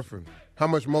That's shoes? different. How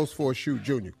much most for a shoe,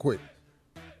 Junior? Quick.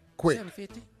 Quick.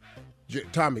 750.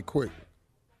 Tommy, quick.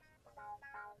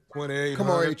 2,800. Come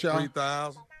on, HR.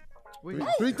 3,000.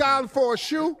 3,000 for a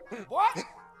shoe? What?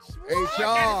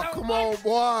 HR, come on,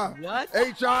 boy. What?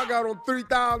 HR got on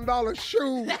 $3,000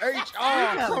 shoes.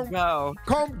 HR, Go.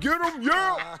 come get them,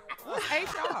 yeah. What's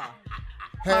HR?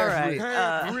 All right.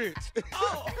 Half rich.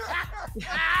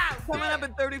 Coming up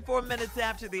in 34 minutes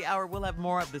after the hour, we'll have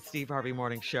more of the Steve Harvey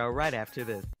Morning Show right after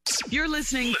this. You're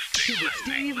listening to the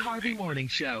Steve Harvey Morning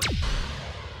Show.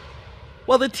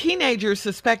 Well, the teenager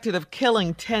suspected of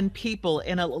killing 10 people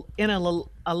in an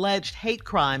alleged hate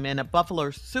crime in a Buffalo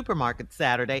supermarket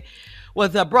Saturday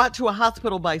was brought to a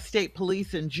hospital by state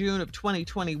police in June of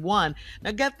 2021.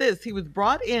 Now, get this. He was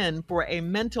brought in for a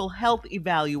mental health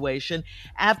evaluation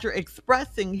after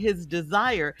expressing his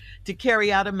desire to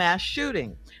carry out a mass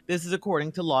shooting. This is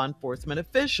according to law enforcement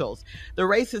officials. The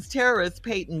racist terrorist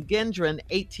Peyton Gendron,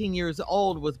 18 years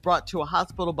old, was brought to a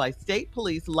hospital by state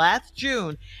police last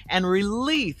June and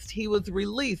released. He was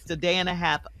released a day and a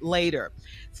half later.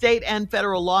 State and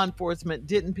federal law enforcement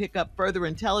didn't pick up further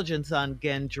intelligence on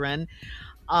Gendron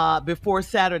before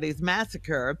Saturday's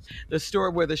massacre. The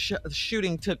store where the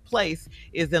shooting took place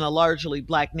is in a largely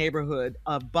black neighborhood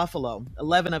of Buffalo.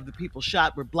 11 of the people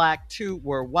shot were black, 2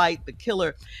 were white. The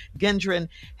killer, Gendron,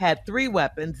 had 3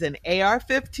 weapons, an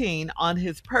AR-15 on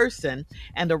his person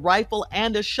and a rifle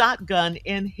and a shotgun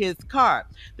in his car.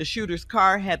 The shooter's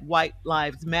car had White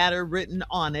Lives Matter written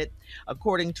on it,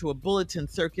 according to a bulletin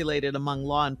circulated among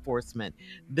law enforcement.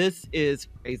 This is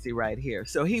crazy right here.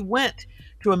 So he went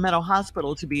to a mental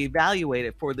hospital to be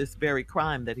evaluated for this very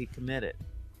crime that he committed.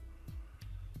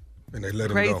 And they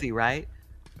let him Crazy, go. right?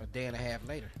 A day and a half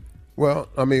later. Well,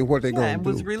 I mean, what they gonna And do?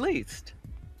 was released.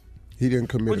 He didn't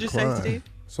commit What'd a you say, crime, Steve?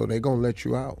 so they gonna let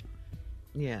you out.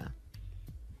 Yeah.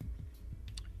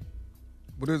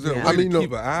 But is there Yeah. a way I mean, to no-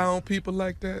 keep an eye on people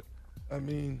like that? I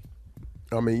mean,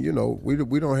 You know, we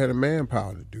don't have the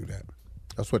manpower to do that.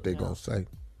 That's what they gonna say.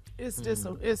 It's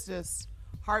just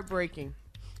heartbreaking.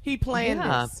 He planned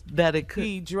this. that it could.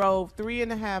 He drove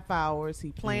 3.5 hours.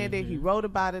 He planned it. He wrote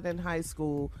about it in high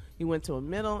school. He went to a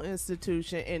mental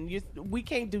institution, and we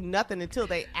can't do nothing until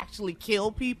they actually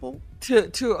kill people.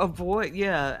 To avoid,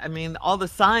 yeah. I mean, all the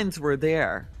signs were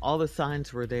there. All the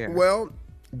signs were there. Well,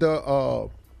 the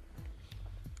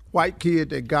white kid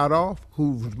that got off,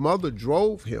 whose mother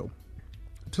drove him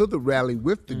to the rally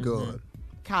with the gun,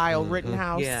 Kyle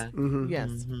Rittenhouse. Yeah.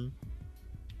 Yes.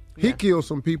 he killed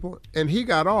some people, and he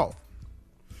got off.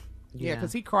 Yeah,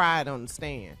 because he cried on the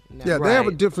stand. No. Yeah, they have a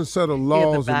Right. different set of the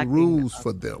laws backing and rules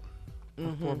for them.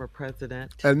 Former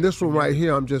president. And this one right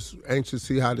here, I'm just anxious to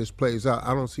see how this plays out.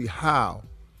 I don't see how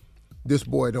this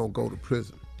boy don't go to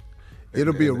prison.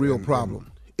 It'll be a real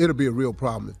problem. It'll be a real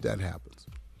problem if that happens.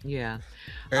 Yeah.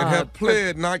 and have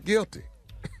pled not guilty.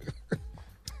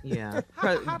 Yeah.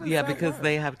 How does Yeah, that because work?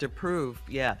 they have to prove,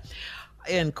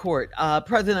 in court.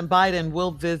 President Biden will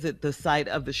visit the site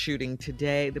of the shooting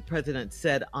today. The president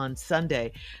said on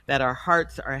Sunday that our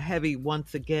hearts are heavy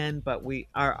once again, but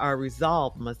our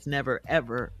resolve must never,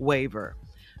 ever waver.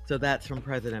 So that's from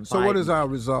President Biden. So what is our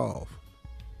resolve?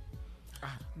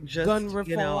 Just, Gun reform,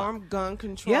 you know, gun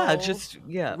control.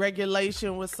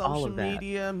 Regulation with All social of that.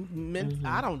 media.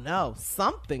 I don't know.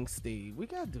 Something, Steve. We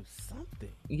got to do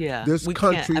something. Yeah. This we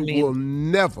can't- country will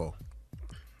never,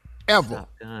 ever stop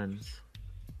guns.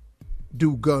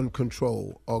 do gun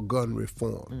control or gun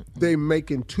reform. They're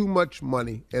making too much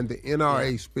money, and the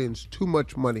NRA spends too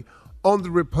much money on the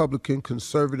Republican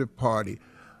Conservative Party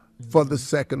for the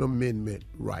Second Amendment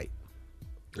right.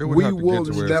 It would We have to will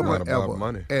get to where it's never not about ever,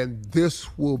 money. and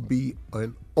this will be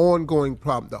an ongoing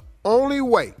problem. The only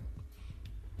way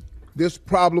this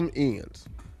problem ends,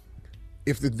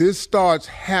 if this starts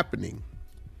happening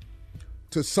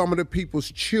to some of the people's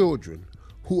children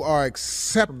who are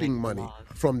accepting money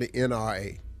from the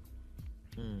NRA.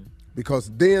 Because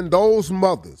then those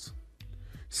mothers,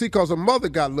 see, because a mother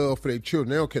got love for their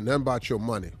children, they don't care nothing about your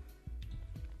money.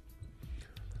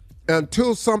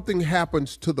 Until something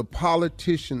happens to the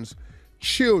politicians'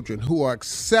 children who are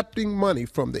accepting money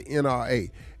from the NRA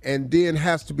and then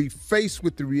has to be faced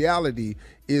with the reality,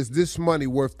 is this money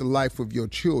worth the life of your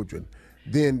children?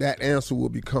 Then that answer will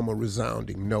become a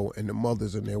resounding no, and the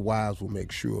mothers and their wives will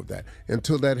make sure of that.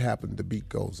 Until that happens, the beat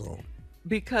goes on.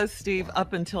 Because, Steve,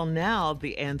 up until now,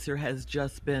 the answer has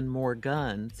just been more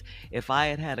guns. If I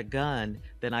had had a gun,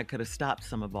 then I could have stopped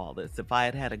some of all this. If I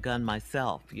had had a gun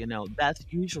myself, that's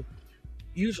usually.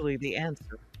 usually the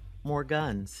answer, more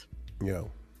guns. Yeah.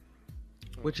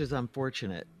 Which is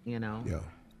unfortunate, you know. Yeah.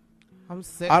 I'm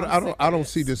sick. I don't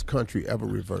see this country ever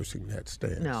reversing that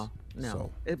stance. No.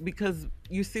 So. Because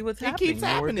you see what's It happening. keeps More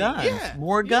happening. guns. Yeah.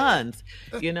 More guns.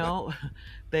 You know,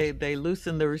 they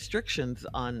loosen the restrictions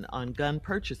on gun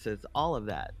purchases. All of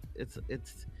that.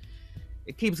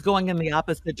 It keeps going in the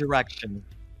opposite direction.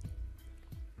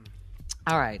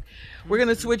 All right. We're going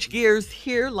to switch gears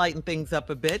here, lighten things up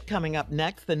a bit. Coming up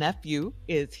next, the nephew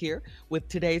is here with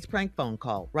today's prank phone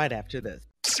call right after this.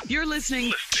 You're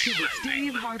listening to the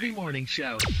Steve Harvey Morning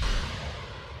Show.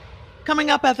 Coming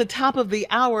up at the top of the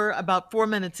hour, about 4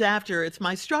 minutes after, it's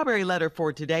my strawberry letter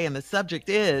for today, and the subject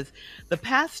is the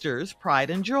pastor's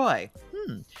pride and joy.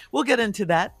 We'll get into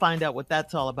that, find out what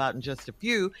that's all about in just a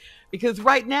few, because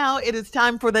right now it is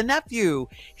time for the nephew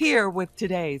here with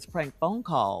today's prank phone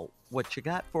call. What you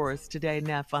got for us today,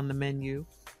 Neff, on the menu?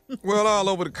 Well, all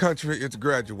over the country, it's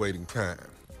graduating time.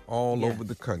 All over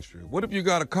the country. What if you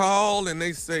got a call and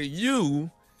they say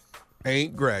you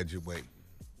ain't graduating?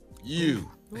 You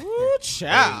Ooh,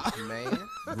 child. Man.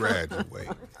 graduate.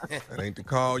 That ain't the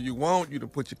call you want. You done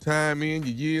put your time in,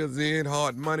 your years in,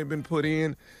 hard money been put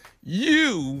in.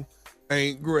 You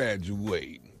ain't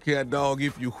graduating. Cat dog,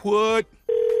 if you would.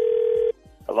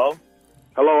 Hello?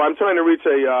 Hello, I'm trying to reach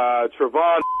a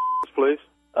Trevon, please.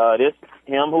 This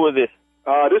him? Who is this?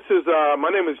 This is, my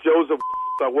name is Joseph.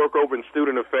 I work over in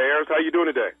Student Affairs. How you doing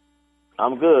today?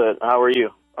 I'm good. How are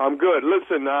you? I'm good.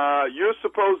 Listen, you're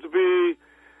supposed to be,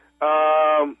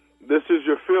 this is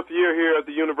your 5th year here at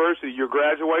the university. You're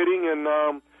graduating in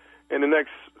the next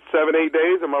 7-8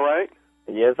 days, am I right?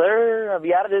 Yes, sir. I'll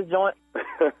be out of this joint.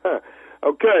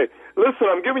 Okay. Listen,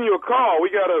 I'm giving you a call. We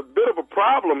got a bit of a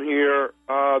problem here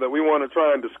that we want to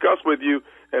try and discuss with you,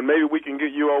 and maybe we can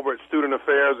get you over at Student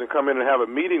Affairs and come in and have a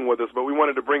meeting with us, but we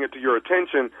wanted to bring it to your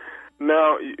attention.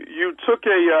 Now, you took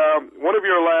one of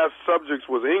your last subjects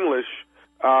was English,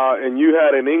 and you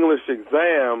had an English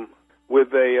exam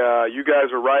with you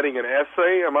guys are writing an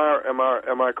essay. Am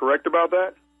I correct about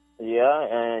that?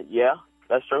 Yeah,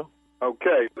 that's true.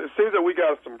 Okay. It seems that we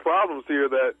got some problems here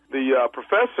that the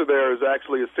professor there is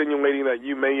actually insinuating that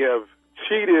you may have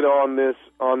cheated on this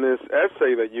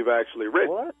essay that you've actually written.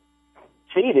 What?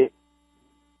 Cheated?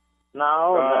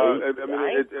 No.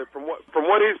 From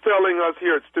what he's telling us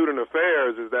here at Student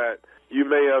Affairs is that you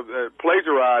may have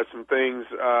plagiarized some things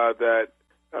that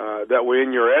were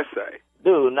in your essay.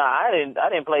 Dude, I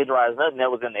didn't plagiarize nothing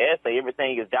that was in the essay.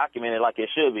 Everything is documented like it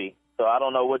should be. So I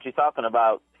don't know what you're talking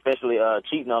about, especially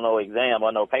cheating on no exam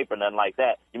or no paper, nothing like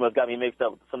that. You must got me mixed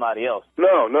up with somebody else.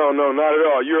 No, not at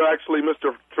all. You're actually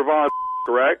Mr. Trevon,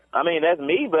 correct? I mean, that's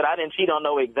me, but I didn't cheat on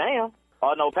no exam.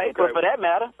 Or no paper, for that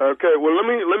matter. Okay, well, let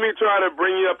me try to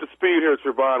bring you up to speed here,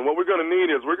 Trevon. What we're going to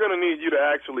need you to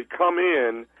actually come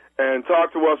in and talk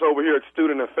to us over here at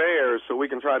Student Affairs so we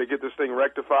can try to get this thing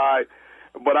rectified.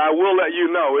 But I will let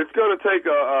you know, it's going to take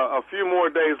a few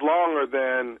more days longer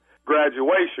than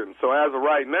graduation. So as of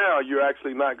right now, you're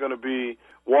actually not going to be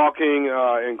walking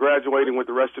and graduating with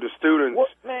the rest of the students.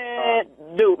 What, man,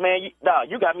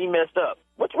 you got me messed up.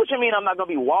 What you mean I'm not going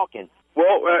to be walking?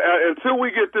 Well, until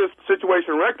we get this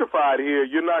situation rectified here,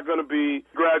 you're not going to be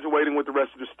graduating with the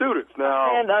rest of the students.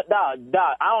 Now, man,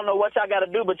 Doc, I don't know what y'all got to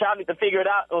do, but y'all need to figure it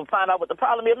out and find out what the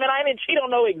problem is. Man, I didn't cheat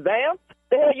on no exam.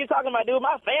 The hell you talking about, dude?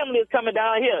 My family is coming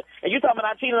down here, and you talking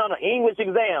about I cheated on an English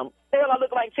exam. The hell I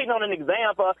look like cheating on an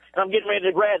exam for, and I'm getting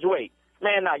ready to graduate.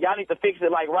 Man, y'all need to fix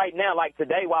it like right now, like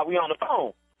today while we on the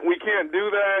phone. We can't do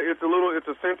that. It's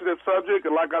a sensitive subject,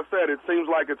 and like I said, it seems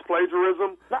like it's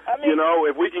plagiarism.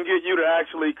 If we can get you to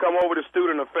actually come over to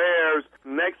Student Affairs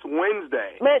next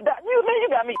Wednesday. Man, you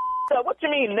got me up. What you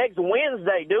mean next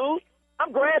Wednesday, dude? I'm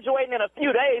graduating in a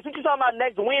few days. What you talking about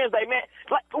next Wednesday, man?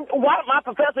 Like, why my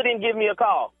professor didn't give me a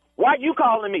call? Why are you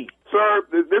calling me? Sir,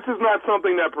 this is not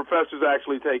something that professors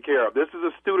actually take care of. This is a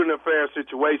student affairs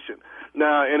situation.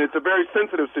 Now, and it's a very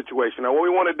sensitive situation. Now, what we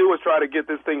want to do is try to get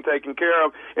this thing taken care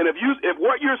of. And if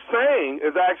what you're saying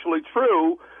is actually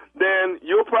true, then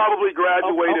you'll probably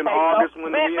graduate in August when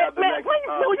we have the next...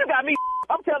 You got me.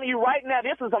 I'm telling you right now,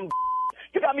 this is some...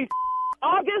 You got me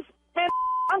August? Man,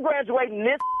 I'm graduating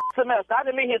this semester. I've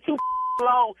been here too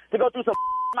long to go through some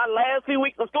my last few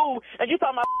weeks of school, and you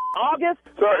talking about August?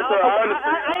 Sir,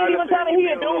 I ain't even trying to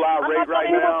hear, dude. I'm not trying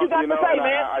to hear what you got to say,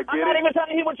 man. I'm not even trying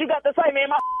to hear what you got to say,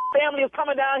 man. My family is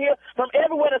coming down here from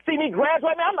everywhere to see me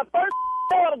graduate. Man, I'm the first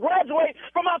to graduate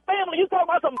from my family. You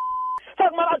talking about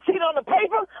talking about I cheated on the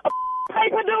paper? A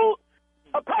paper, dude?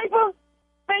 A paper?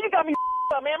 Man, you got me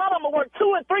up, man. My mama worked 2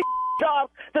 and 3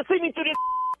 jobs to see me through this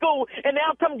school, and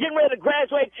now I'm getting ready to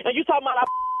graduate, and you talking about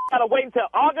I gotta wait until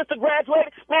August to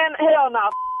graduate? Man, hell no.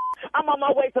 I'm on my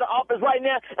way to the office right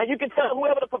now, and you can tell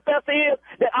whoever the professor is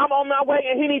that I'm on my way,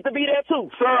 and he needs to be there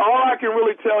too. Sir, all I can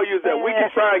really tell you is that we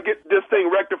can try and get this thing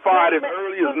rectified as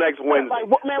early as next Wednesday.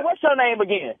 Man, what's your name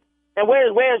again? And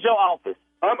where's your office?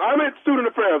 I'm at Student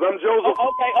Affairs. I'm Joseph.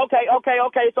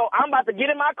 Okay. So I'm about to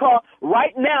get in my car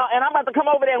right now, and I'm about to come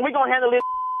over there, and we're going to handle this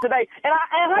today. And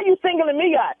how you singling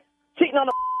me out? Cheating on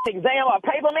the exam or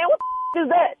paper, man? What is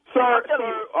that? Sir,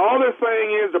 all they're saying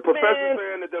is the professor's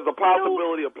saying that there's a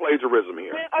possibility of plagiarism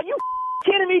here. Man, are you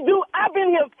kidding me, dude? I've been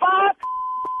here 5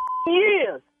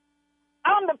 years.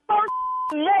 I'm the first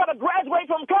male to graduate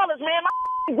from college, man. My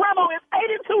grandma is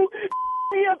 82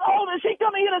 years old, and she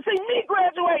coming here to see me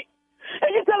graduate.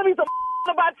 And you telling me some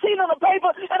about cheating on the paper,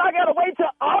 and I gotta wait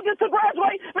till August to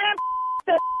graduate? Man,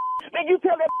 that man, you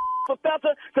tell that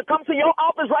professor to come to your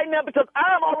office right now, because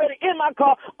I'm already in my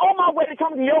car on my way to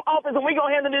come to your office, and we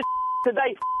gonna handle this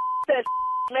today. That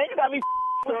man, you got me.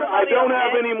 Sir, I don't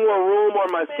have any more room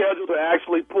on my schedule to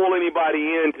actually pull anybody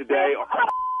in today. How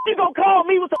you gonna call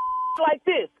me with some like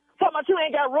this? Talking about you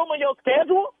ain't got room on your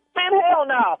schedule? Man, hell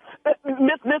no.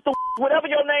 Mr. Whatever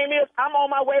your name is, I'm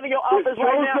on my way to your office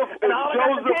right now, and all I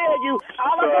got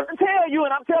to tell you,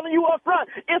 and I'm telling you up front,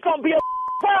 it's gonna be a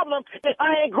problem if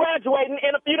I ain't graduating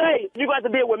in a few days. You got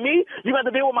to deal with me. You got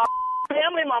to deal with my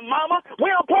family, my mama.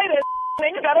 We don't play that,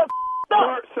 man. You got us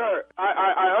stuck. Sir,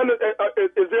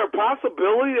 is there a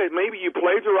possibility that maybe you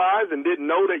plagiarized and didn't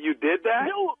know that you did that?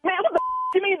 Dude, man, what the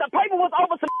you mean? The paper was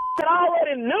over some that I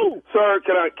already knew. Sir,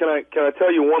 can I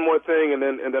tell you one more thing, and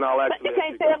then I'll actually. You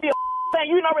can't tell me a thing.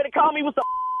 You already called me with some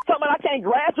something I can't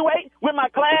graduate with my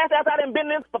class after I done been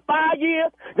in this for 5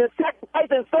 years, then sacrifice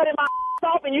and study my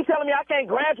off, and you telling me I can't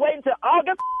graduate until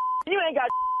August? You ain't got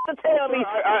to tell me.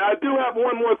 I do have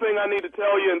one more thing I need to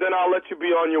tell you, and then I'll let you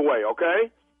be on your way, okay?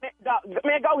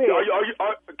 Man, go ahead.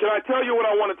 Can I tell you what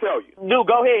I want to tell you? Dude,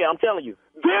 go ahead. I'm telling you.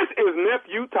 This is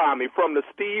Nephew Tommy from the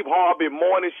Steve Harvey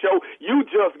Morning Show. You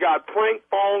just got prank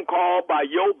phone called by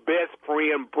your best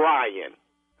friend, Brian.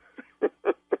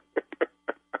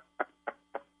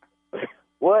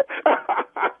 What?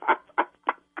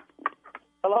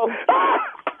 Hello?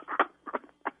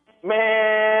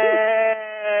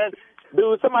 Man,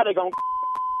 dude, somebody gonna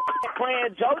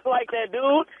playing jokes like that,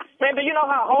 dude. Man, do you know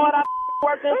how hard I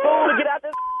worked in school to get out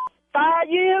this 5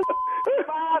 years?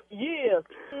 5 years.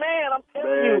 Man, I'm telling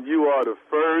you. Man, you are the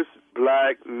first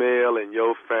black male in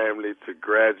your family to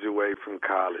graduate from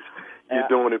college. You're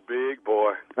doing it big,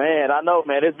 boy. Man, I know,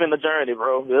 man. It's been a journey,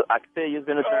 bro. I can tell you it's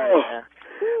been a journey, man.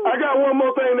 I got one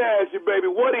more thing to ask you, baby.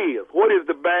 What is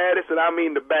the baddest, and I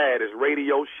mean the baddest,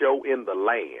 radio show in the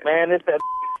land? Man, it's that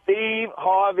Steve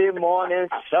Harvey Morning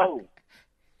Show.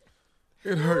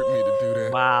 It hurt me to do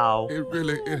that. Wow.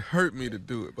 It hurt me to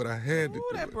do it, but I had to do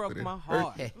it. That broke my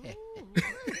heart.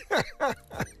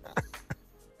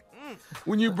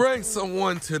 When you bring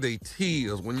someone to their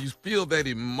tears, when you feel that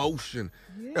emotion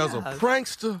as a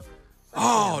prankster,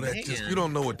 that just, you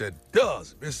don't know what that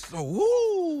does. It's so,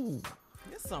 woo.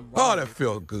 Oh, that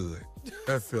felt good.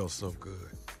 That felt so good.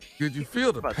 Did you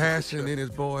feel the passion in his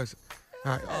voice?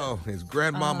 His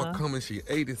grandmama coming, she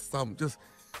 80-something, just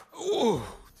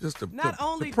to Not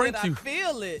only to prank did I you.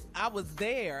 feel it, I was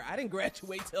there. I didn't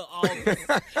graduate till August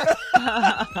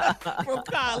from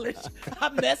college. I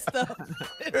messed up.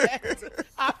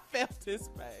 I felt his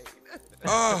pain.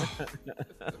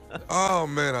 Oh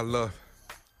man,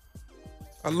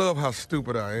 I love how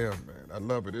stupid I am, man. I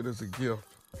love it. It is a gift.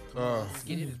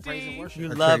 Get into praise and worship.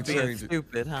 You I love can't being change it.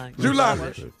 stupid, huh? July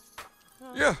 1st.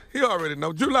 Yeah, he already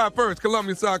know. July 1st,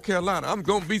 Columbia, South Carolina. I'm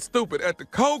going to be stupid at the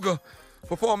Koga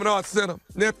Performing Arts Center.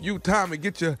 Nephew Tommy,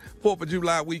 get your 4th of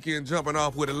July weekend jumping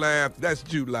off with a laugh. That's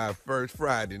July 1st,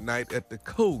 Friday night at the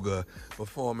Koga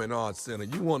Performing Arts Center.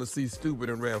 You want to see stupid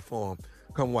in rare form?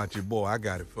 Come watch your boy. I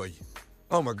got it for you.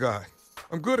 Oh, my God.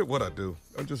 I'm good at what I do.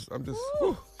 I'm just.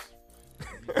 Whew.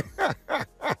 There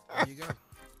you go.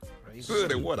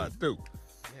 Good at what I do.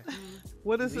 Yeah.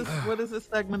 What is this? What is this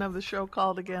segment of the show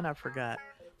called again? I forgot.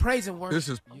 Praise and worship. This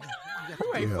is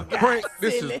Prank,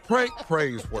 this is prank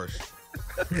praise worship.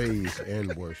 Praise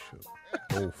and worship.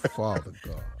 Oh, Father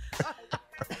God.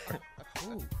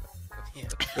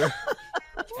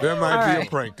 There might be right. a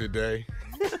prank today.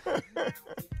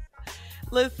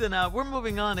 Listen, we're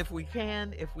moving on if we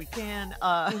can.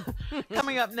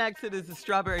 Coming up next, it is the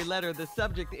Strawberry Letter. The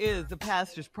subject is the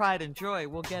pastor's pride and joy.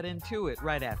 We'll get into it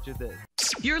right after this.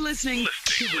 You're listening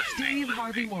to the Steve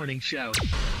Harvey Morning Show.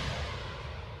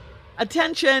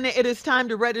 Attention, it is time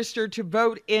to register to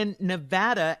vote in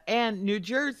Nevada and New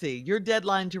Jersey. Your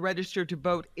deadline to register to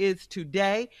vote is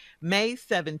today, May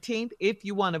 17th, if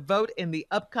you want to vote in the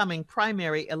upcoming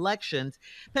primary elections.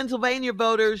 Pennsylvania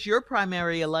voters, your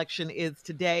primary election is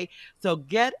today, so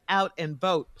get out and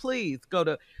vote. Please go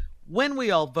to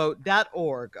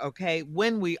whenweallvote.org, okay?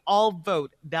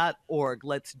 Whenweallvote.org.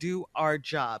 Let's do our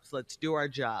jobs. Let's do our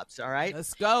jobs, all right?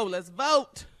 Let's go. Let's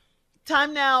vote.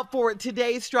 Time now for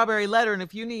today's Strawberry Letter. And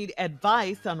if you need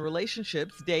advice on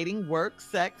relationships, dating, work,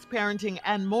 sex, parenting,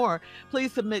 and more,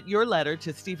 please submit your letter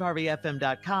to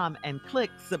steveharveyfm.com and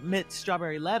click Submit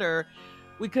Strawberry Letter.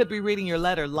 We could be reading your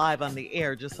letter live on the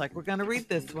air, just like we're going to read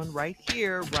this one right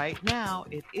here, right now.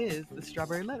 It is the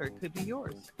Strawberry Letter. It could be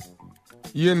yours.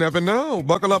 You never know.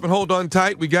 Buckle up and hold on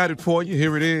tight. We got it for you.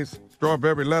 Here it is.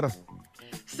 Strawberry Letter.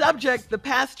 Subject, the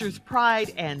pastor's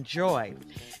pride and joy.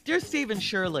 Dear Steve and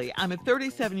Shirley, I'm a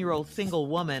 37-year-old single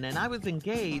woman, and I was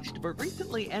engaged, but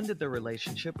recently ended the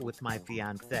relationship with my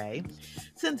fiancé.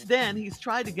 Since then, he's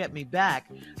tried to get me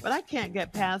back, but I can't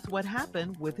get past what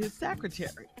happened with his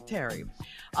secretary.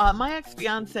 My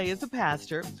ex-fiancé is a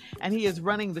pastor, and he is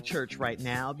running the church right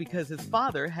now because his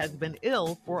father has been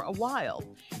ill for a while.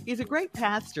 He's a great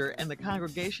pastor, and the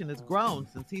congregation has grown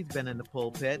since he's been in the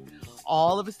pulpit.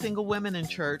 All of the single women in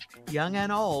church, young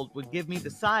and old, would give me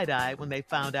the side eye when they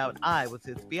found out I was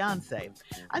his fiancé.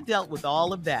 I dealt with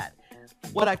all of that.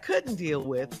 What I couldn't deal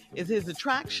with is his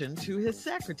attraction to his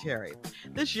secretary.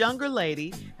 This younger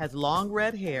lady has long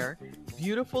red hair,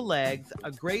 beautiful legs,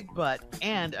 a great butt,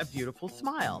 and a beautiful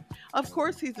smile. Of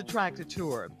course, he's attracted to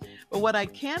her. But what I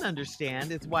can't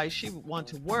understand is why she would want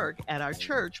to work at our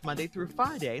church Monday through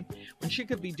Friday when she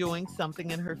could be doing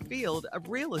something in her field of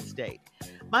real estate.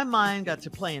 My mind got to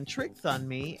playing tricks on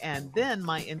me, and then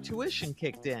my intuition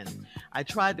kicked in. I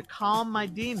tried to calm my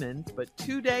demons, but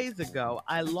 2 days ago,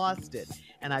 I lost it,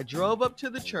 and I drove up to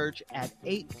the church at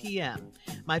 8 p.m.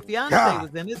 My fiancé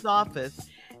was in his office,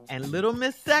 and little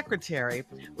Miss Secretary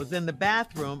was in the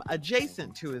bathroom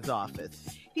adjacent to his office.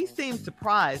 He seemed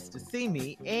surprised to see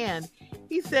me, and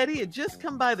he said he had just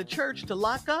come by the church to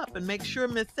lock up and make sure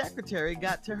Miss Secretary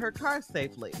got to her car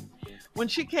safely. When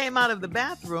she came out of the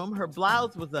bathroom, her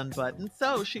blouse was unbuttoned,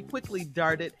 so she quickly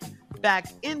darted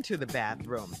back into the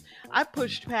bathroom. I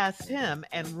pushed past him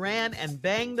and ran and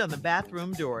banged on the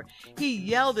bathroom door. He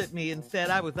yelled at me and said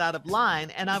I was out of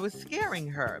line and I was scaring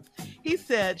her. He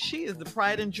said she is the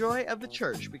pride and joy of the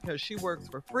church because she works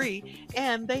for free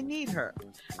and they need her.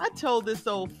 I told this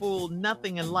old fool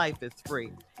nothing in life is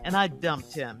free, and I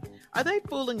dumped him. Are they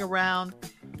fooling around?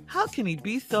 How can he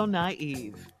be so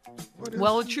naive?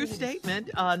 Well, a true statement.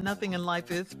 Nothing in life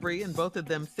is free, and both of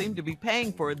them seem to be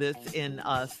paying for this in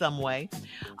some way.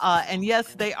 And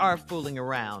yes, they are fooling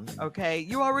around, okay?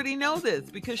 You already know this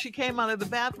because she came out of the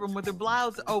bathroom with her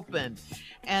blouse open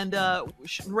and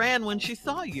ran when she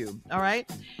saw you, all right?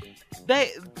 That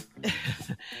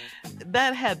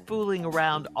had fooling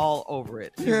around all over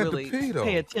it. You really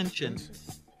pay attention.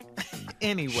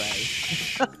 Anyway,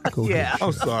 yeah.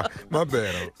 I'm sorry. My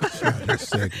bad.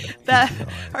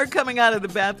 Her coming out of the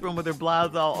bathroom with her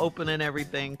blouse all open and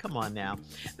everything. Come on now.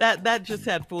 That just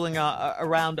had fooling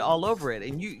around all over it.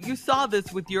 And you saw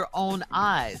this with your own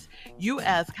eyes. You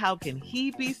ask, how can he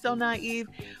be so naive?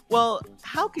 Well,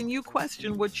 how can you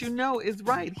question what you know is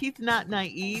right? He's not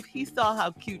naive. He saw how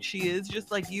cute she is,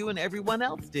 just like you and everyone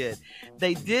else did.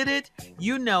 They did it,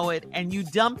 you know it, and you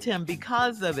dumped him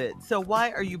because of it. So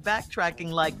why are you backtracking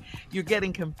like you're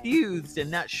getting confused and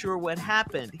not sure what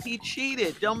happened? He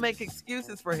cheated. Don't make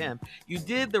excuses for him. You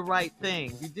did the right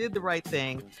thing. You did the right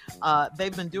thing.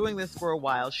 They've been doing this for a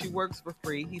while. She works for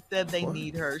free. He said they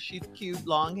need her. She's cute,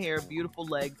 long hair, beautiful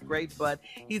legs, great butt.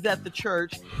 He's at the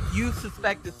church. You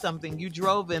suspected something. You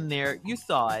drove in there. You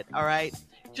saw it. All right.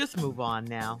 Just move on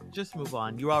now. Just move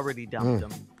on. You already dumped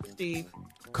him. Steve?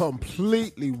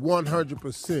 Completely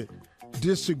 100%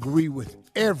 disagree with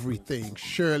everything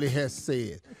Shirley has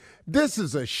said. This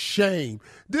is a shame.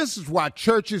 This is why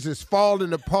churches is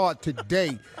falling apart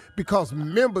today, because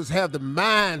members have the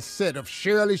mindset of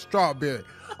Shirley Strawberry,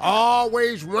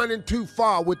 always running too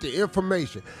far with the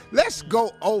information. Let's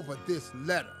go over this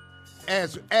letter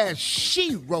as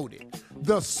she wrote it,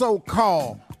 the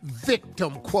so-called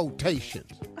victim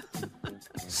quotations.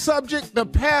 Subject, the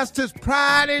pastor's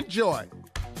pride and joy.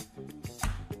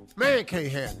 Man can't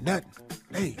have nothing.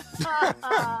 Hey.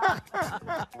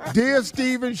 Dear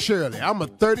Steve and Shirley, I'm a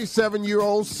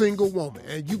 37-year-old single woman,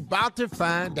 and you about to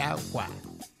find out why.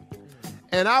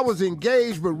 And I was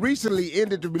engaged, but recently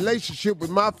ended the relationship with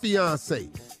my fiance.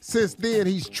 Since then,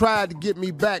 he's tried to get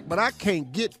me back, but I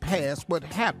can't get past what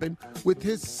happened with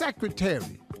his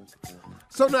secretary.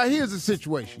 So now here's the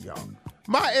situation, y'all.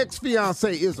 My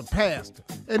ex-fiance is a pastor,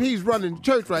 and he's running the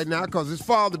church right now because his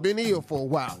father been ill for a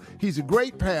while. He's a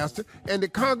great pastor, and the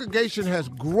congregation has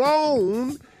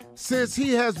grown since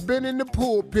he has been in the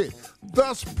pulpit,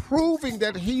 thus proving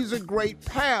that he's a great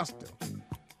pastor.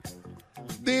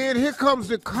 Then here comes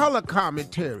the color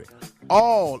commentary.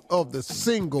 All of the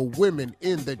single women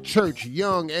in the church,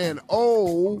 young and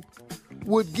old,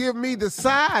 would give me the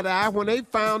side eye when they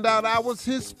found out I was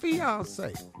his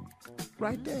fiance.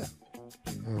 Right there.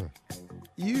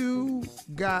 You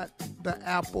got the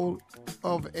apple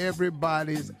of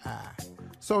everybody's eye.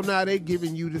 So now they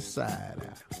giving you the side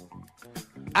eye.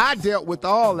 I dealt with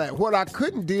all that. What I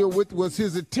couldn't deal with was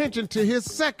his attention to his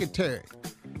secretary.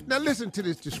 Now listen to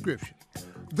this description.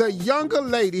 The younger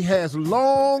lady has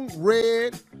long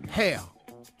red hair,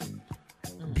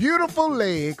 beautiful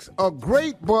legs, a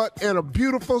great butt, and a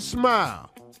beautiful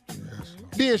smile.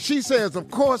 Then she says,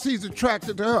 of course he's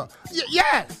attracted to her.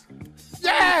 Yes!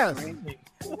 Yes!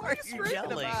 Why are you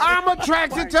yelling? I'm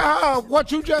attracted to her,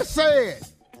 what you just said.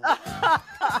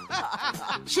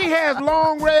 She has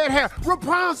long red hair.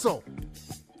 Rapunzel.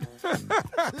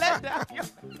 Let down your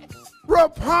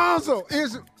Rapunzel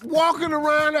is walking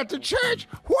around at the church.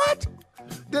 What?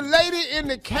 The lady in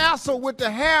the castle with the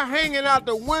hair hanging out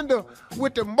the window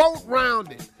with the moat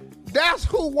round it. That's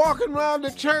who walking around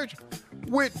the church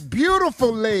with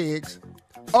beautiful legs,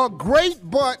 a great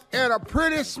butt, and a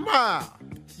pretty smile.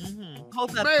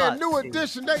 Hold that Man, thought, new Steve.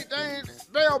 edition,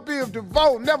 they'll be of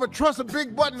DeVoe. Never trust a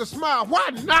big butt and a smile. Why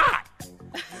not?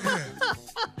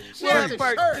 Well, Church.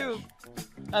 part 2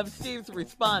 of Steve's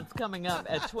response coming up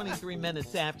at 23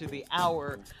 minutes after the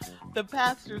hour. The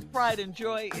pastor's pride and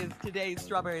joy is today's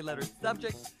Strawberry Letter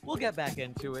subject. We'll get back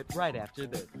into it right after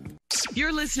this.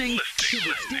 You're listening to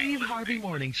the Steve Harvey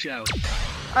Morning Show.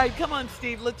 All right, come on,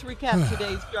 Steve. Let's recap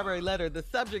today's Strawberry Letter. The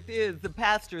subject is the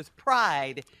pastor's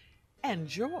pride and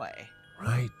joy.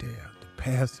 Right there, the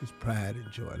pastor's pride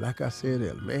and joy. Like I said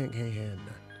earlier, man can't have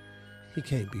nothing. He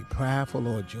can't be prideful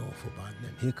or joyful about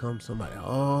nothing. Here comes somebody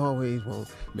always want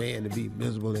man to be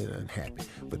miserable and unhappy.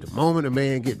 But the moment a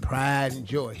man get pride and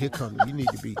joy, here comes you need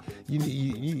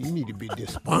to be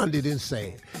despondent and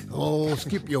sad. Oh,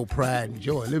 skip your pride and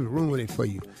joy. Let me ruin it for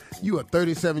you. You a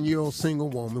 37-year-old single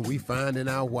woman. We finding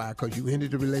out why, because you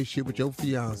ended the relationship with your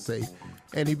fiance.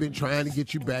 And he been trying to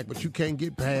get you back, but you can't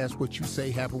get past what you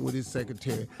say happened with his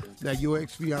secretary. Now, your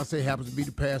ex-fiance happens to be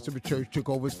the pastor of a church, took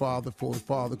over his father for his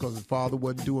father because his father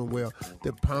wasn't doing well.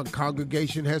 The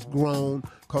congregation has grown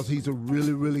because he's a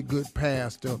really, really good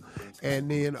pastor. And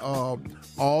then all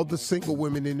the single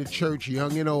women in the church,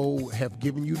 young and old, have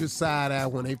given you the side eye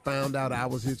when they found out I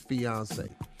was his fiance.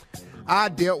 I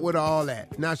dealt with all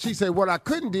that. Now, she said what I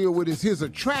couldn't deal with is his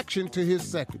attraction to his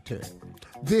secretary.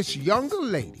 This younger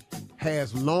lady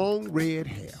has long red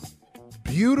hair,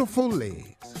 beautiful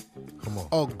legs,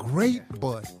 a great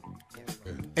butt,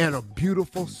 and a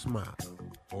beautiful smile.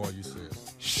 Boy, you said.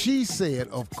 She said,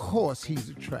 of course he's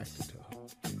attracted to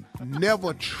her.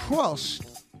 Never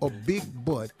trust a big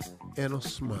butt and a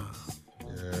smile.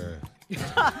 Yeah.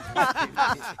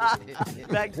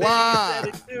 Back then Why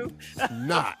you said it too.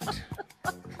 not?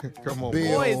 Come on,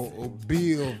 Bill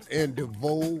and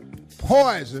DeVoe,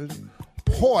 poison.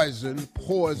 Poison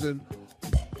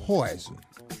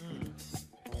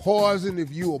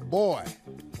if you a boy,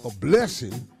 a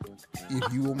blessing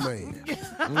if you a man.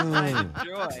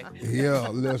 Joy. Yeah,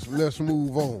 let's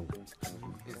move on.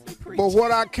 But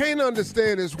what I can't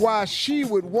understand is why she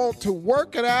would want to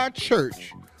work at our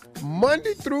church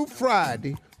Monday through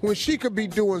Friday when she could be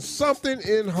doing something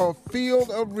in her field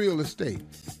of real estate.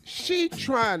 She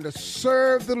trying to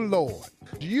serve the Lord.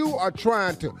 You are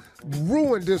trying to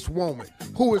ruin this woman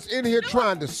who is in here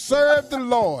trying to serve the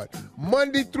Lord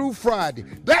Monday through Friday.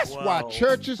 That's why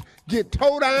churches get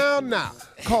towed down now,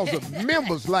 because of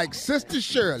members like Sister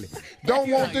Shirley don't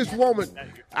want this woman.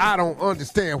 I don't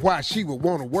understand why she would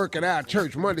want to work at our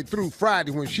church Monday through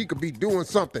Friday when she could be doing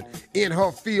something in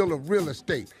her field of real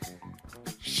estate.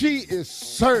 She is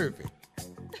serving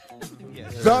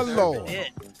the Lord,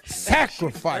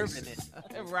 sacrificing.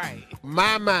 right.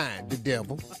 My mind, the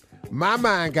devil. My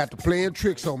mind got to playing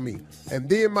tricks on me. And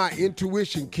then my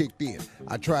intuition kicked in.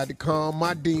 I tried to calm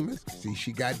my demons. See,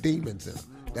 she got demons in her.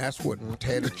 That's what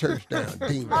tear the church down,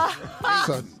 demons.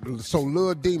 So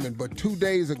little demon. But 2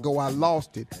 days ago, I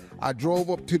lost it. I drove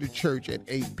up to the church at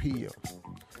 8 p.m.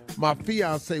 My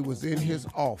fiance was in his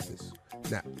office.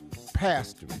 Now,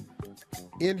 pastoring.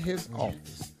 In his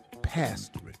office,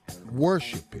 pastoring,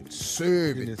 worshiping,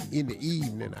 serving in the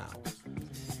evening hours.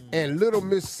 And little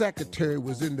Miss Secretary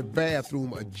was in the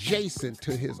bathroom adjacent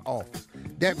to his office.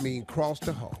 That means cross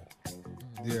the hall.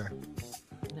 Yeah.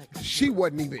 she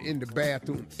wasn't even in the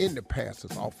bathroom in the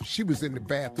pastor's office. She was in the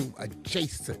bathroom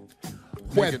adjacent,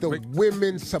 where the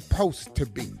women supposed to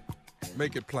be.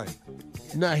 Make it plain.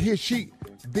 Now here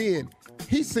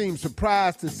he seemed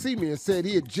surprised to see me and said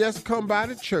he had just come by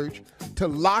the church to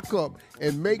lock up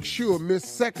and make sure Miss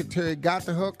Secretary got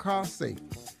to her car safe.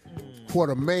 What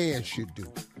a man should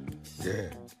do. Yeah.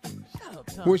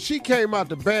 When she came out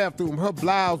the bathroom, her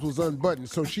blouse was unbuttoned,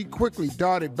 so she quickly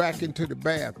darted back into the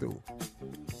bathroom.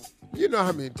 You know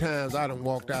how many times I done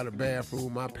walked out of the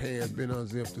bathroom, my pants been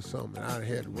unzipped or something, and I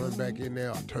had to run back in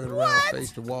there or turn around,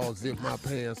 face the wall, zip my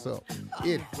pants up.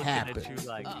 It happens.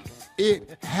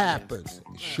 It happens.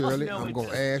 Shirley, I'm going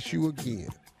to ask you again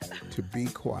to be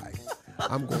quiet.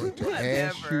 I'm going to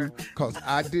ask you, because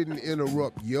I didn't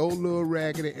interrupt your little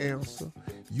raggedy answer.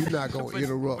 You're not going to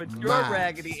interrupt but mine. Your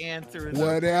raggedy answer is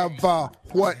whatever.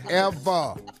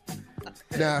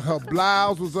 Now, her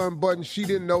blouse was unbuttoned. She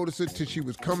didn't notice it till she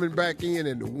was coming back in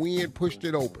and the wind pushed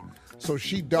it open. So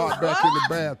she darted back in the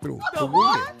bathroom. The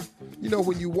wind. You know,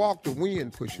 when you walk, the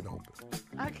wind push it open.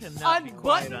 I cannot be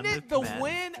quiet on this, The man.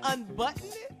 wind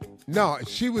unbuttoned it? No,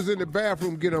 she was in the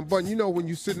bathroom getting unbuttoned. You know, when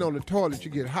you're sitting on the toilet,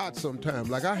 you get hot sometimes.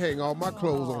 Like, I hang all my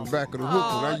clothes on the back of the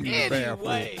hook when I use the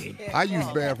bathroom. I use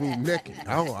the bathroom naked.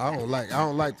 I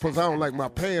don't like my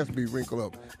pants be wrinkled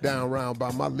up down around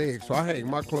by my legs, so I hang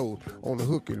my clothes on the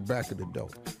hook in the back of the door.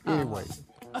 Anyway,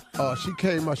 she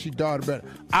came out, she darted back.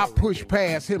 I pushed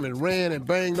past him and ran and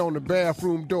banged on the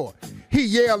bathroom door. He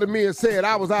yelled at me and said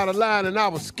I was out of line and I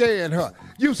was scaring her.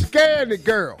 You scared the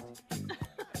girl.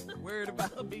 Worried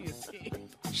about being scared.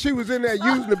 She was in there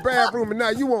using the bathroom, and now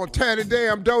you want to tear the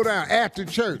damn door down after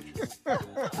church.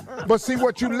 But see,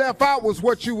 what you left out was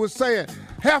what you was saying.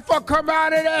 Heifer, come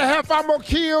out of there. Heifer, I'm going to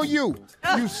kill you.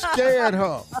 You scared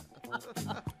her.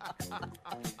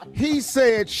 He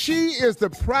said she is the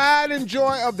pride and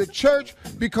joy of the church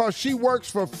because she works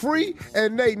for free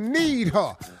and they need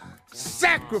her.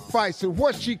 Sacrificing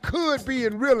what she could be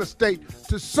in real estate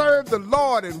to serve the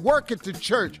Lord and work at the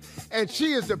church. And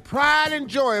she is the pride and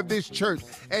joy of this church.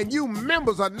 And you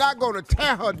members are not going to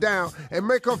tear her down and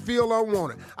make her feel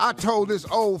unwanted. I told this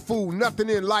old fool nothing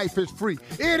in life is free.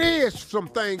 It is some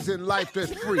things in life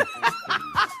that's free.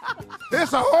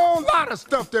 There's a whole lot of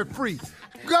stuff that's free.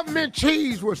 Government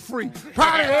cheese was free.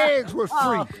 Powdered eggs was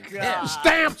free.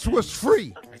 Stamps was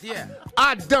free. Yeah.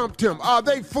 I dumped him. Are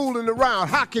they fooling around?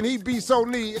 How can he be so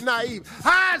naive?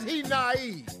 How is he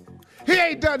naive? He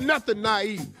ain't done nothing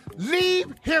naive.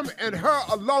 Leave him and her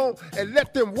alone and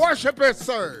let them worship and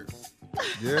serve.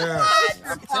 Yeah.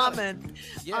 Comment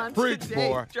on Preach, today's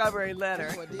boy. Strawberry Letter.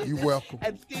 You're welcome.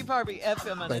 At Steve Harvey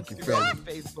FM on Thank you, Instagram and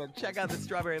Facebook. Check out the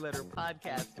Strawberry Letter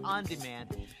podcast on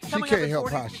demand. She Coming can't up at help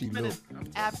how 46 she minutes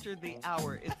after the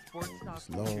hour, it's Sports Talk.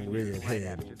 Long red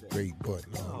hair, great butt,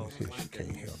 long hair. She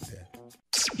can't help that.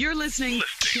 You're listening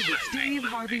to the Steve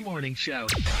Harvey Morning Show.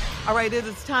 All right, it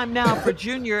is time now for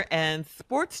Junior and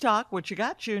Sports Talk. What you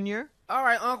got, Junior? All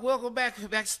right, Unc, welcome back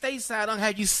stateside. Unc,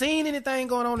 have you seen anything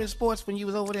going on in sports when you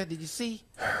was over there? Did you see?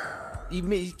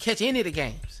 You catch any of the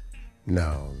games?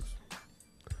 No.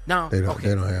 No? They don't, Okay.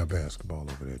 they don't have basketball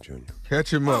over there, Junior.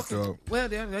 Catch him up, dog. Well,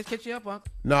 then, let's catch you up, Unc.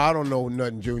 No, I don't know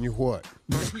nothing, Junior. What?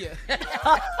 Yeah.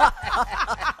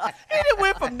 He done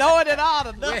went from knowing it all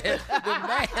to nothing.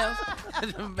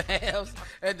 the Mavs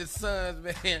and the Suns,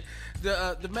 man.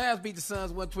 The Mavs beat the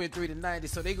Suns 123-90,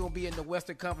 so they're gonna be in the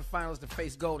Western Conference Finals to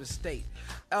face Golden State.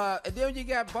 And then you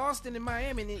got Boston and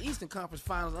Miami in the Eastern Conference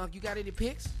Finals. Unc, you got any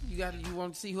picks? You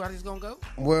want to see how this is gonna go?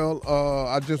 Well,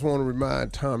 I just want to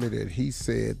remind Tommy that he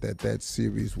said that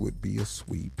series would be a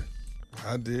sweep.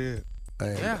 I did.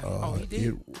 And he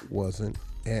did. It wasn't.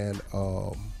 And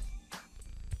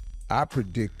I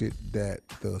predicted that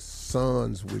the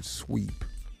Suns would sweep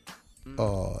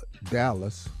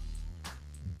Dallas.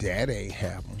 That ain't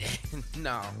happened.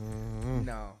 No.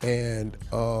 And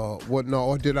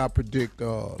or did I predict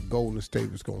Golden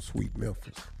State was gonna sweep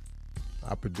Memphis?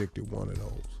 I predicted one of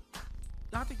those.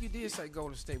 I think you did say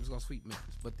Golden State was gonna sweep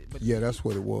Memphis, but Yeah, that's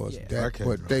what it was. Yeah.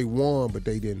 But they won, but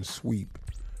they didn't sweep.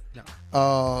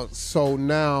 No. So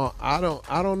now I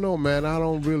don't know, man. I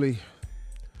don't really.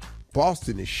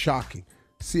 Boston is shocking.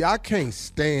 See, I can't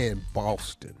stand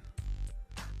Boston.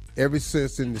 Ever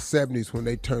since in the 70s when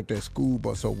they turned that school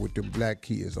bus over with them black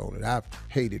kids on it, I've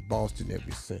hated Boston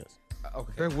ever since.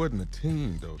 Okay. That wasn't a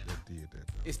team, though, that did that.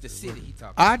 It's the city he talking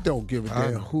about. I don't give a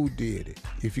damn who did it.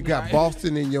 If you got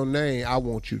Boston in your name, I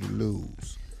want you to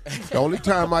lose. The only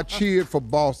time I cheered for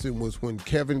Boston was when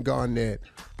Kevin Garnett,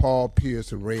 Paul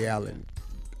Pierce, and Ray Allen,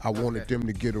 I wanted them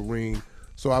to get a ring.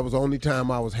 So I was the only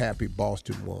time I was happy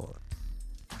Boston won.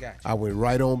 Gotcha. I went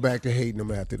right on back to hating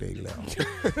them after they left.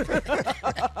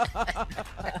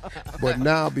 But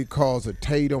now because of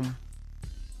Tatum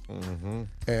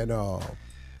and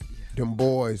them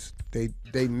boys, they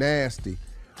nasty.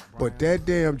 But that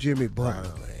damn Jimmy Brown,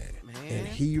 man, and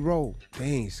Hero, they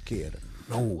ain't scared of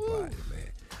nobody,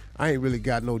 man. I ain't really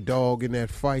got no dog in that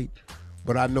fight,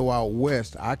 but I know out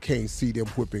west, I can't see them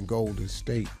whipping Golden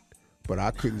State. But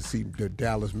I couldn't see the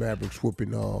Dallas Mavericks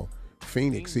whooping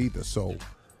Phoenix either. So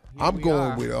I'm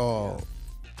going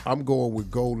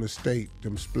with Golden State.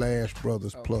 Them Splash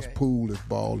Brothers plus Poole is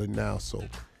balling now. So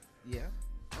yeah.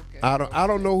 Okay. I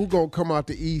don't know who gonna come out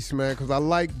the East, man, because I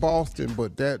like Boston,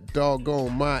 but that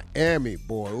doggone Miami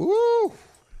boy, woo.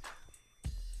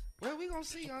 Well, we gonna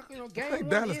see. Game I think one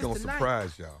Dallas is gonna tonight.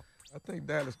 surprise y'all. I think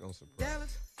Dallas gonna surprise.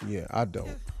 Dallas. Yeah, I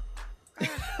don't.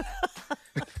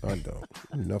 I don't.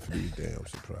 Enough of these damn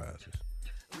surprises.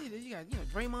 You got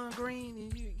Draymond Green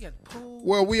and you got Poole.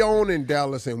 Well, we own in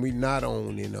Dallas and we not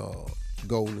own in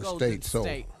Golden State, so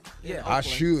Yeah, I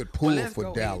should pull let's for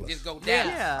go Dallas. Just go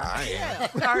Dallas. Yeah.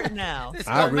 Start now.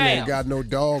 I really Mavs. ain't got no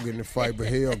dog in the fight, but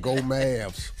hell, go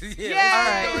Mavs.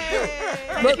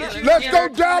 Yeah. Let's go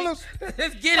Dallas.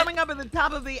 Let's get it. Coming up at the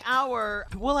top of the hour,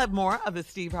 we'll have more of the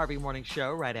Steve Harvey Morning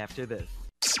Show right after this.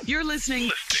 You're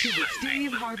listening to the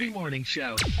Steve Harvey Morning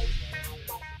Show.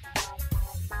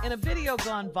 In a video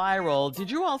gone viral, did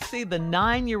you all see the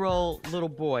 9-year-old little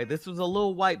boy? This was a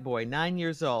little white boy, 9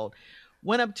 years old,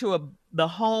 went up to the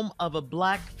home of a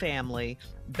black family,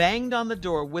 banged on the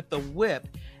door with a whip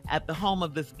at the home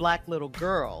of this black little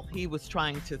girl. He was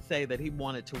trying to say that he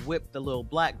wanted to whip the little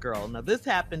black girl. Now, this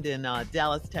happened in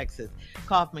Dallas, Texas,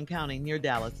 Kaufman County near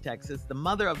Dallas, Texas. The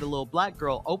mother of the little black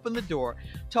girl opened the door,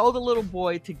 told the little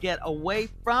boy to get away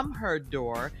from her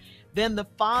door. Then the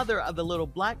father of the little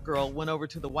black girl went over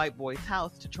to the white boy's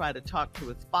house to try to talk to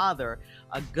his father.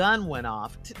 A gun went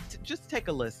off. Just take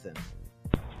a listen.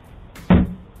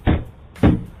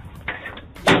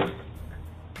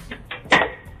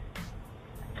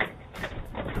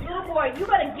 Little boy, you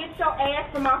better get your ass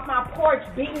from off my porch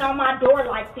beating on my door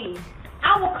like this.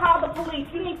 I will call the police.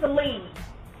 You need to leave.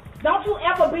 Don't you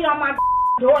ever beat on my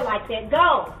door like that.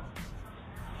 Go.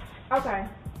 Okay.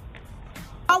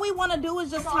 All we want to do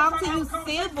is just talk to you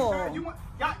civil.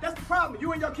 That's the problem.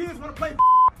 You and your kids want to play.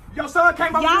 Your son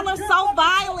came over Y'all here. are so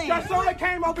violent. Your son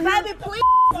came over here. Baby, please,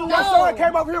 Your no. son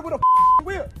came over here with a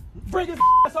whip. Bring his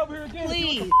ass over here again.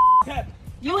 Please. Happen.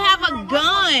 You have a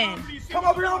gun. Come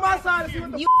over here on my side and see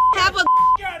what the You have a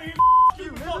Get out of here,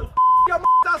 you, nigga. Your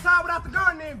outside without the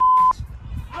gun then,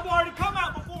 I've already come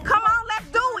out before. Come on, let's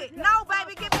do it. No,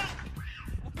 baby, get me.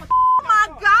 Oh my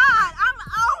God.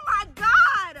 Oh my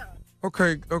God.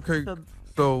 Okay.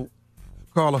 So,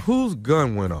 Carla, whose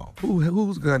gun went off?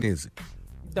 Whose gun is it?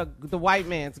 The white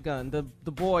man's gun, the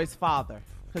boy's father.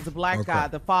 Because the black guy,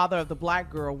 the father of the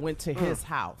black girl, went to his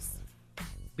house.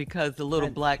 Because the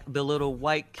little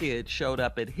white kid showed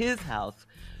up at his house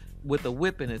with a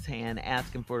whip in his hand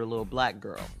asking for the little black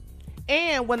girl.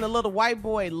 And when the little white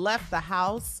boy left the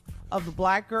house of the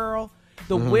black girl,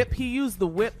 he used the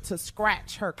whip to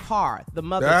scratch her car, the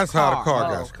mother's car. That's how the car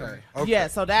got scratched. Okay. Yeah,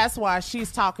 so that's why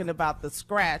she's talking about the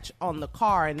scratch on the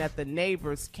car and that the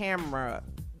neighbor's camera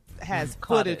has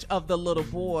footage of the little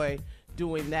boy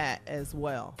doing that as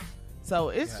well. So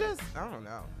it's just, I don't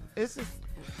know. It's just...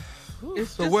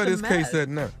 So where this case at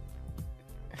now?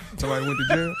 Somebody went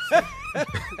to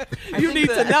jail? You need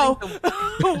to know.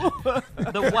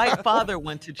 The white father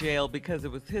went to jail because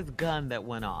it was his gun that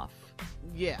went off.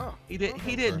 Yeah. He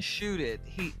didn't shoot it.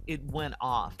 It went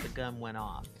off. The gun went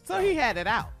off. So he had it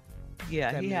out.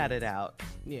 Yeah, he had it out.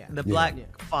 Yeah. The black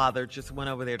father just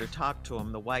went over there to talk to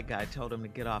him. The white guy told him to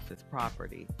get off his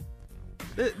property.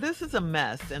 This is a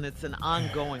mess, and it's an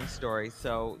ongoing story,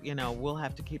 so, we'll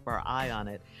have to keep our eye on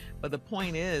it. But the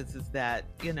point is that,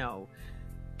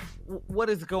 what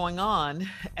is going on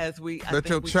as we... That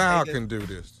your child can do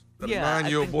this. The Yeah,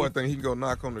 9-year-old boy think he can go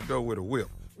knock on the door with a whip.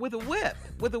 With a whip.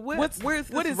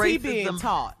 What is he being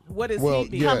taught? What is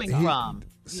he coming from?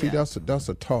 See, that's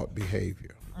a taught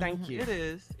behavior. Thank you. It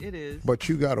is. But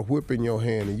you got a whip in your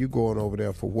hand and you going over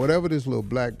there for whatever this little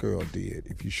black girl did.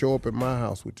 If you show up at my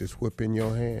house with this whip in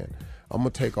your hand, I'm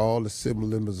going to take all the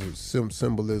symbolism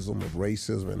of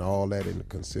racism and all that into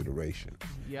consideration.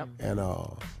 Yep. And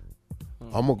I'm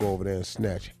going to go over there and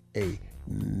snatch a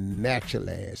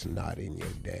natural ass knot in your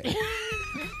dad.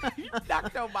 You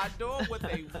knocked on my door with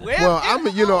a whip. Well, I'm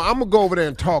going to go over there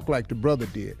and talk like the brother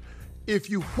did.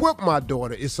 If you whip my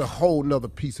daughter, it's a whole nother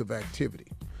piece of activity.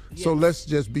 Yes. So let's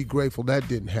just be grateful that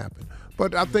didn't happen.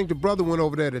 But I think the brother went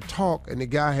over there to talk, and the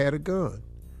guy had a gun.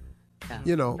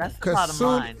 Yeah. That's the bottom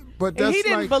line. But that's he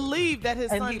didn't like, believe that his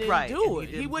son didn't do it.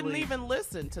 He wouldn't believe. even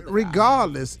listen to the guy.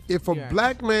 regardless, if a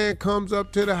black man comes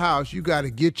up to the house, you got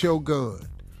to get your gun.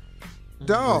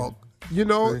 Dog, you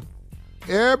know,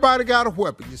 everybody got a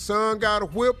weapon. Your son got a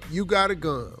whip, you got a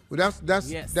gun. Well,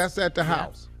 that's at the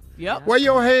house. Yep. Where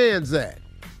your hands at?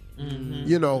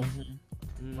 You know,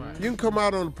 you can come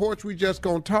out on the porch, we just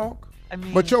gonna talk. I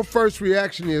mean, but your first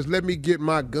reaction is, let me get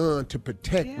my gun to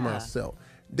protect myself.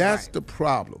 That's the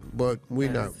problem. But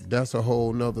that's a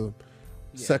whole nother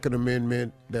Second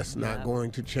Amendment that's not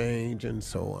going to change. And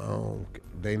so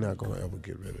they're not going to ever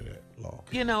get rid of that law.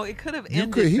 You know, it could have He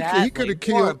could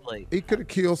have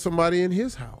killed somebody in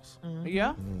his house.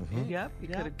 Yeah. Yep, he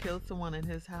could have killed someone in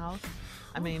his house.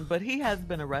 I mean, but he has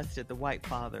been arrested, the white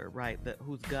father, right,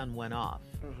 whose gun went off.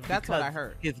 That's what I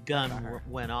heard. His gun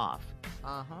went off.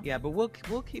 Yeah, but we'll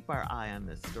keep our eye on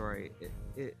this story.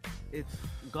 It's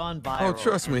gone viral. Oh,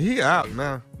 trust me, he out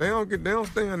now. They don't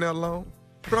stay in there long.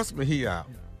 Trust me, he out.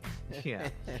 Yeah.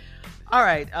 All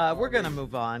right, we're going to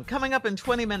move on. Coming up in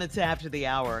 20 minutes after the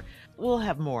hour, we'll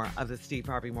have more of the Steve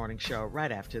Harvey Morning Show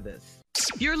right after this.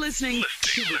 You're listening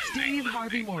to the Steve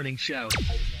Harvey Morning Show.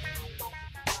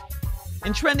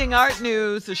 In trending art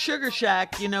news, the Sugar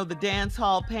Shack, you know, the dance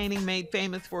hall painting made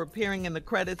famous for appearing in the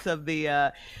credits of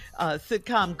the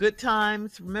sitcom Good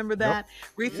Times. Remember that? Yep.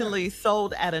 Recently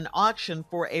sold at an auction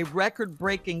for a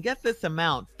record-breaking, get this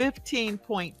amount,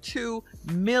 $15.2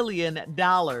 million,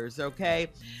 okay?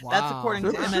 Wow. That's according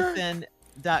to MSN.com.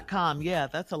 Yeah,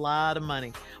 that's a lot of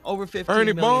money. Over $15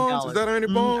 million. Barnes? Is that Ernie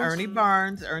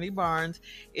Barnes? Ernie Barnes.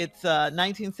 It's a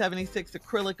 1976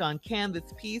 acrylic on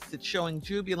canvas piece. It's showing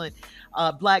jubilant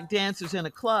black dancers in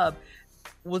a club.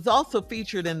 Was also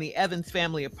featured in the Evans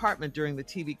Family Apartment during the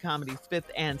TV comedy's 5th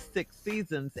and 6th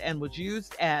seasons, and was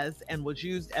used as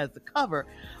the cover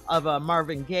of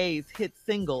Marvin Gaye's hit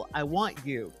single "I Want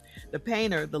You." The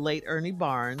painter, the late Ernie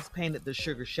Barnes, painted the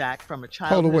Sugar Shack from a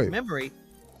childhood memory.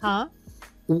 Huh?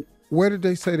 Where did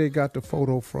they say they got the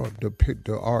photo from,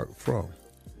 the art from,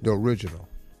 the original?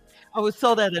 Oh, it was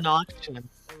sold at an auction.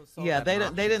 Yeah, they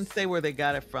didn't say where they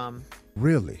got it from.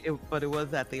 Really? But it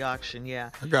was at the auction.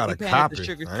 Yeah. I got a copy.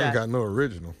 I ain't got no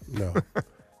original. No.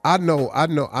 I know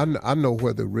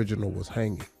where the original was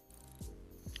hanging.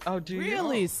 Oh, do you?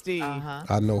 Really, Steve?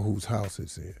 I know whose house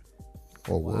it's in,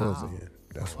 or was in.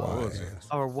 That's why I asked.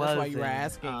 Or was That's why you were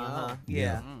asking.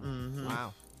 Yeah. Mm-hmm.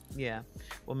 Wow. Yeah.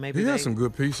 Well, maybe he has some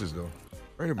good pieces though.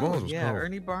 Ernie Barnes was cool.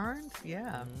 Ernie Barnes.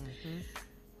 Yeah. Mm-hmm.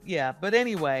 Yeah, but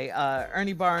anyway,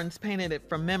 Ernie Barnes painted it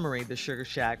from memory, the Sugar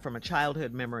Shack, from a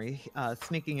childhood memory,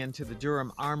 sneaking into the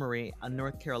Durham Armory, a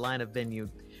North Carolina venue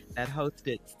that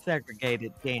hosted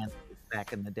segregated dances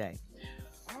back in the day.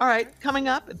 All right, coming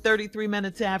up at 33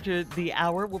 minutes after the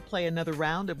hour, we'll play another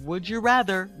round of Would You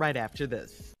Rather right after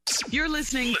this. You're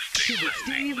listening to the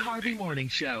Steve Harvey Morning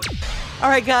Show. All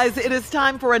right, guys, it is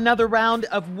time for another round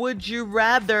of Would You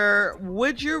Rather.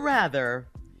 Would you rather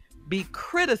be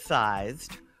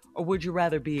criticized or would you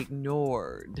rather be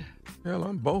ignored? Hell,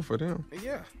 I'm both of them.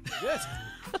 Yeah. Yes.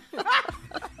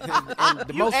 and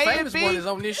the most famous one is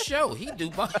on this show. He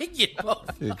get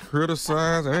both. He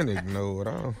criticized and ignored.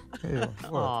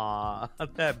 Aw,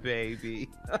 that baby.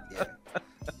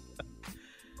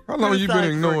 How long you been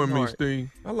ignoring me, Steve?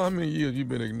 How many years you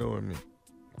been ignoring me?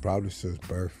 Probably since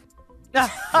birth.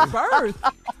 Birth?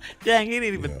 Dang, he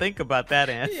didn't even think about that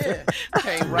answer. Yeah.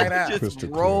 Came right out. Just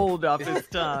rolled off his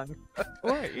tongue.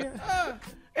 Right, yeah.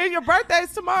 And your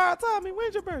birthday's tomorrow, Tommy.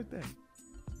 When's your birthday?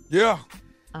 Yeah.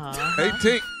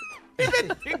 18th. He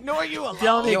didn't ignore you a lot.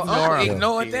 Don't ignore him.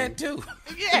 Ignored that too.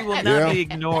 He will not be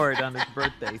ignored on his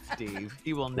birthday, Steve.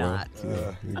 He will not.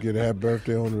 You get to have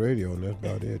birthday on the radio, and that's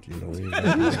about it. You know,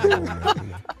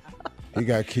 he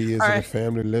got kids in the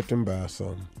family. Let them buy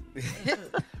something.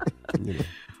 You know.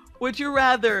 Would you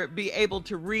rather be able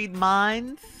to read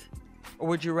minds, or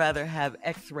would you rather have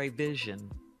X-ray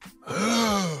vision?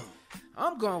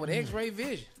 I'm going with X-ray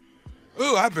vision.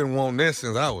 Ooh, I've been wanting that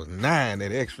since I was 9,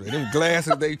 that X-ray. Them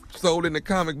glasses they sold in the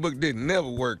comic book didn't never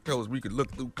work. Told us we could look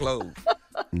through clothes.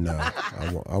 No,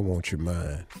 I want your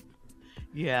mind.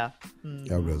 Yeah.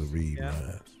 I'd rather read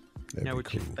minds. That'd know be what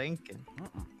cool. you're thinking.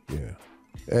 Yeah.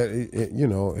 You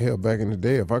know, hell, back in the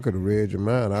day, if I could have read your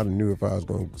mind, I'd have knew if I was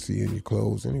going to see in your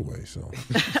clothes anyway, so.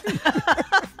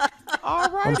 All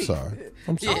right.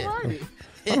 I'm sorry.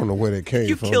 I don't know where that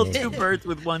came from. You killed 2 birds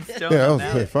with 1 stone.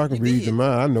 Yeah, if I can read your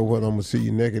mind, I know what I'm going to see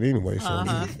you naked anyway, so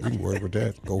we can work with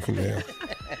that. Go from there.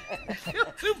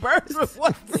 2 birds with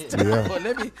 1 stone. Yeah.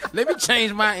 Well, let me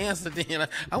change my answer then.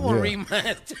 I want to read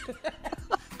mine too.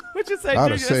 What you say, I'd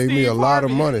have saved me a lot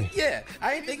of money. Yeah,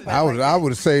 I ain't thinking about I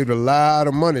would have saved a lot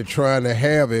of money trying to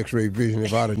have X-ray vision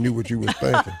if I'd have knew what you was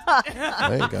thinking.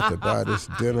 I ain't got to buy this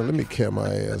dinner. Let me carry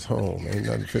my ass home. Ain't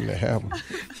nothing finna happen.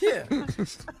 Yeah.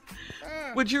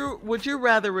 Would you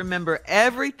rather remember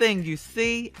everything you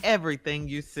see,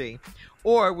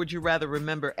 or would you rather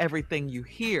remember everything you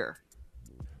hear?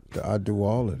 I do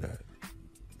all of that.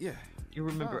 Yeah. You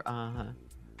remember,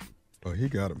 Oh, he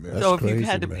got it, man. So That's if you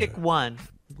had to crazy, pick one.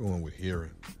 I'm going with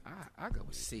hearing. I go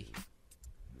with C.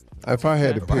 If I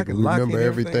had to If I pick, could lock in remember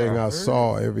everything I heard.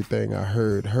 saw, everything I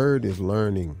heard. Heard is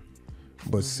learning,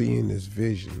 but seeing is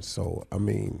vision. So, I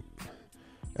mean,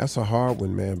 that's a hard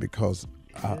one, man, because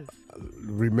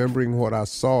remembering what I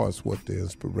saw is what the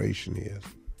inspiration is.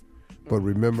 But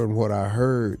remembering what I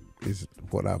heard is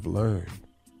what I've learned.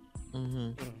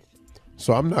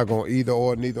 So I'm not going to either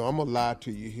or neither. I'm going to lie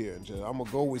to you here. And I'm going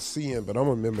to go with seeing, but I'm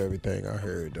going to remember everything I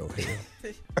heard, though.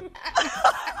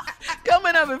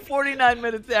 Coming up in 49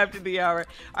 minutes after the hour,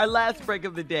 our last break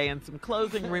of the day and some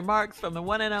closing remarks from the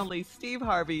one and only Steve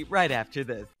Harvey right after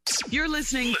this. You're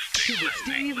listening to the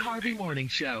Steve Harvey Morning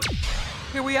Show.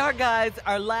 Here we are, guys,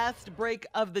 our last break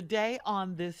of the day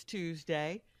on this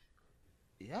Tuesday.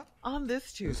 Yeah. On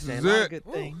this Tuesday. This A is lot it. of good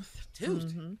things.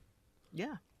 Tuesday.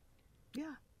 Yeah.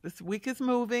 Yeah. This week is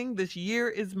moving. This year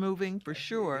is moving for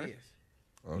sure.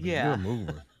 Oh, Yeah. You're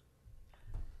moving.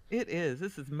 It is.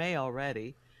 This is May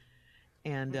already.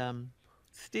 And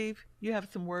Steve, you have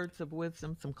some words of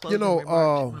wisdom, some closing remarks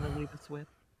you want to leave us with?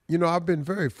 You know, I've been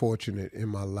very fortunate in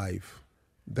my life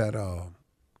that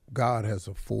God has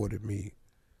afforded me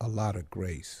a lot of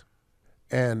grace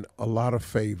and a lot of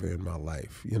favor in my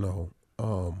life. You know,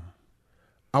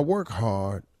 I work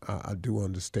hard. I do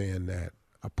understand that.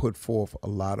 I put forth a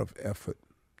lot of effort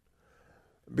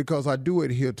because I do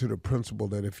adhere to the principle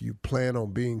that if you plan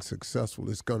on being successful,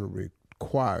 it's going to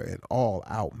require an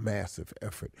all-out massive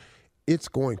effort. It's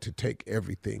going to take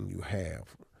everything you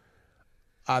have.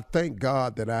 I thank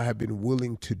God that I have been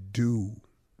willing to do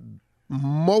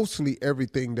mostly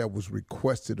everything that was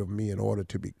requested of me in order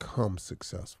to become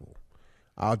successful.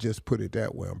 I'll just put it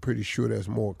that way. I'm pretty sure there's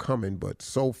more coming, but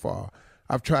so far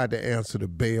I've tried to answer the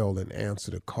bell and answer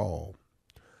the call.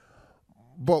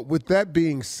 But with that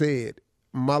being said,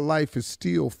 my life is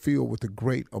still filled with a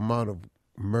great amount of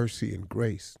mercy and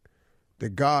grace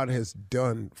that God has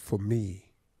done for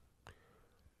me,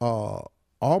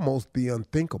 almost the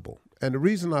unthinkable. And the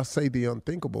reason I say the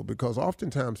unthinkable, because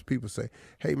oftentimes people say,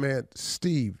 hey man,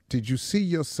 Steve, did you see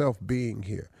yourself being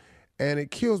here? And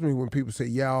it kills me when people say,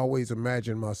 yeah, I always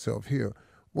imagine myself here.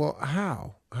 Well,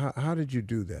 how? How did you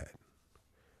do that?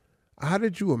 How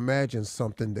did you imagine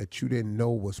something that you didn't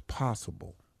know was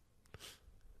possible?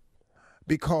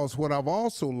 Because what I've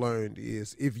also learned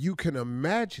is if you can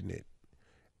imagine it,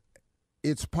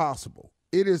 it's possible.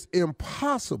 It is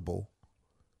impossible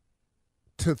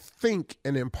to think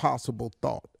an impossible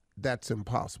thought. That's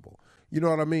impossible. You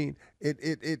know what I mean?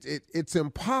 It's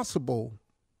impossible.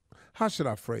 How should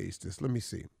I phrase this? Let me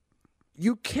see.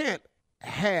 You can't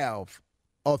have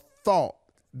a thought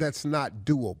that's not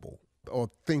doable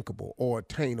or thinkable or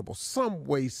attainable some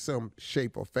way, some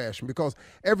shape or fashion, because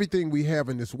everything we have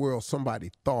in this world,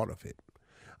 somebody thought of it.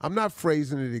 I'm not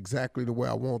phrasing it exactly the way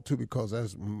I want to because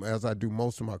as I do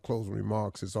most of my closing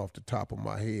remarks, it's off the top of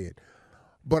my head.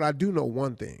 But I do know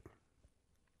one thing,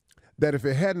 that if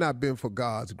it had not been for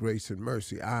God's grace and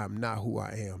mercy, I am not who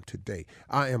I am today.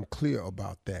 I am clear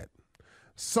about that.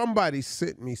 Somebody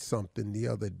sent me something the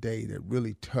other day that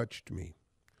really touched me.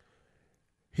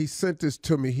 He sent this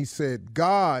to me. He said,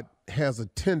 God has a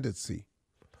tendency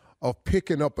of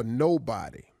picking up a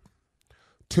nobody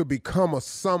to become a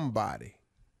somebody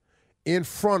in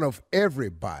front of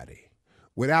everybody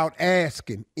without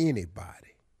asking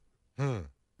anybody.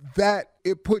 That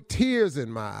it put tears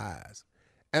in my eyes.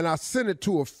 And I sent it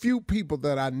to a few people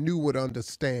that I knew would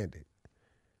understand it.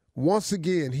 Once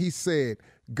again, he said,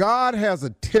 God has a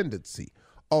tendency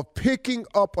of picking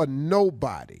up a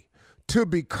nobody to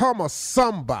become a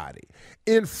somebody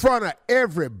in front of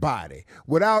everybody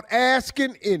without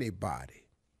asking anybody.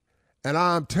 And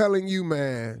I'm telling you,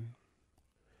 man,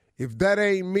 if that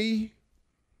ain't me,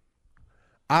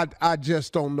 I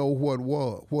just don't know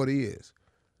what is.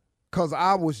 Because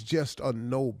I was just a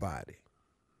nobody.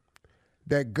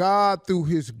 That God, through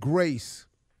his grace,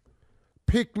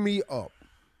 picked me up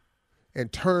and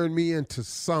turned me into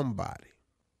somebody.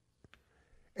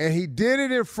 And he did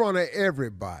it in front of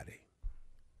everybody.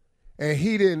 And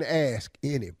he didn't ask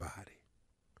anybody.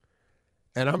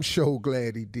 And I'm sure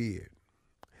glad he did.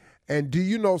 And do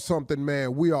you know something,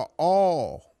 man? We are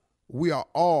all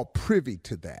privy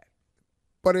to that.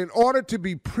 But in order to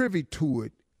be privy to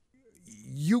it,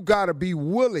 you got to be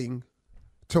willing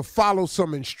to follow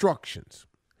some instructions.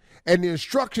 And the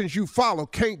instructions you follow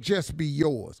can't just be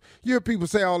yours. You hear people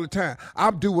say all the time,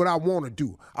 I'm do what I want to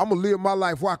do. I'm going to live my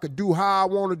life where I could do how I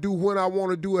want to do, when I want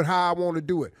to do it, how I want to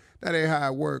do it. That ain't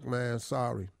how it works, man.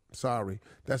 Sorry.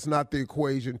 That's not the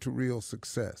equation to real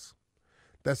success.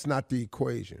 That's not the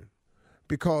equation.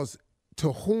 Because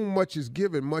to whom much is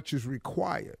given, much is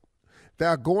required. There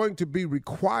are going to be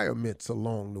requirements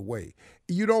along the way.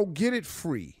 You don't get it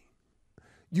free.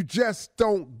 You just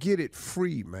don't get it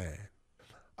free, man.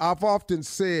 I've often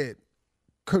said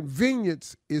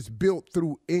convenience is built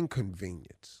through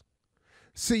inconvenience.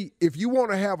 See, if you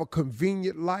want to have a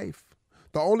convenient life,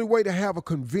 the only way to have a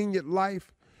convenient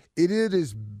life, it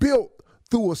is built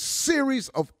through a series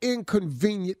of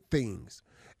inconvenient things.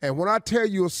 And when I tell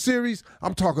you a series,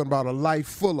 I'm talking about a life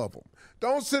full of them.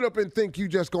 Don't sit up and think you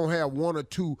just going to have 1 or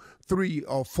 2, 3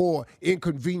 or 4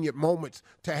 inconvenient moments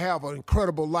to have an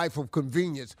incredible life of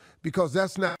convenience, because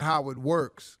that's not how it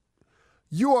works.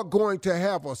 You are going to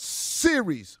have a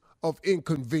series of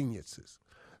inconveniences.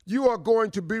 You are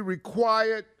going to be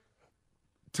required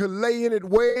to lay in it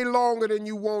way longer than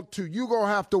you want to. You're going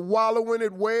to have to wallow in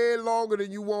it way longer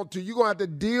than you want to. You're going to have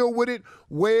to deal with it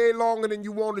way longer than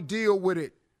you want to deal with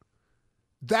it.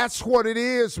 That's what it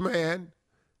is, man.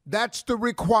 That's the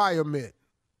requirement.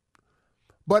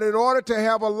 But in order to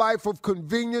have a life of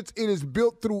convenience, it is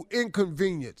built through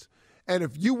inconvenience. And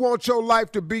if you want your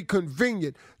life to be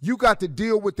convenient, you got to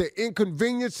deal with the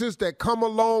inconveniences that come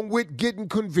along with getting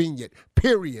convenient,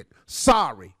 period.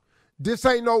 Sorry. This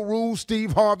ain't no rule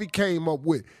Steve Harvey came up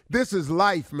with. This is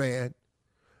life, man.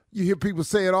 You hear people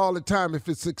say it all the time. If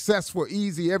it's successful,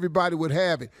 easy, everybody would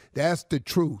have it. That's the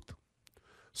truth.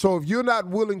 So if you're not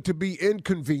willing to be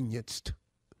inconvenienced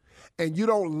and you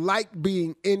don't like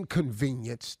being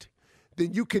inconvenienced,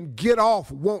 then you can get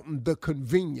off wanting the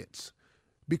convenience,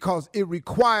 because it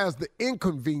requires the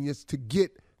inconvenience to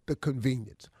get the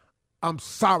convenience. I'm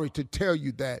sorry to tell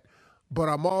you that, but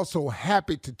I'm also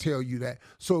happy to tell you that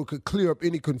so it could clear up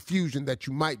any confusion that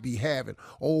you might be having.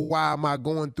 Oh, why am I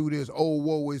going through this? Oh,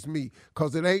 woe is me.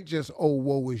 Because it ain't just, oh,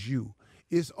 woe is you.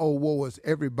 It's, oh, woe is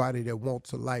everybody that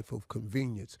wants a life of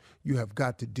convenience. You have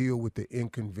got to deal with the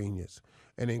inconvenience.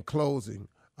 And in closing,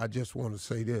 I just want to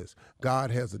say this. God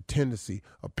has a tendency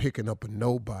of picking up a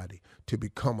nobody to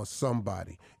become a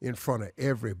somebody in front of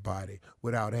everybody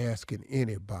without asking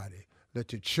anybody. Let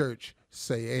the church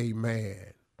say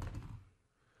amen.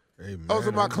 Amen. Those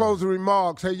are my closing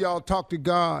remarks. Hey, y'all, talk to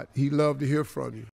God. He'd love to hear from you.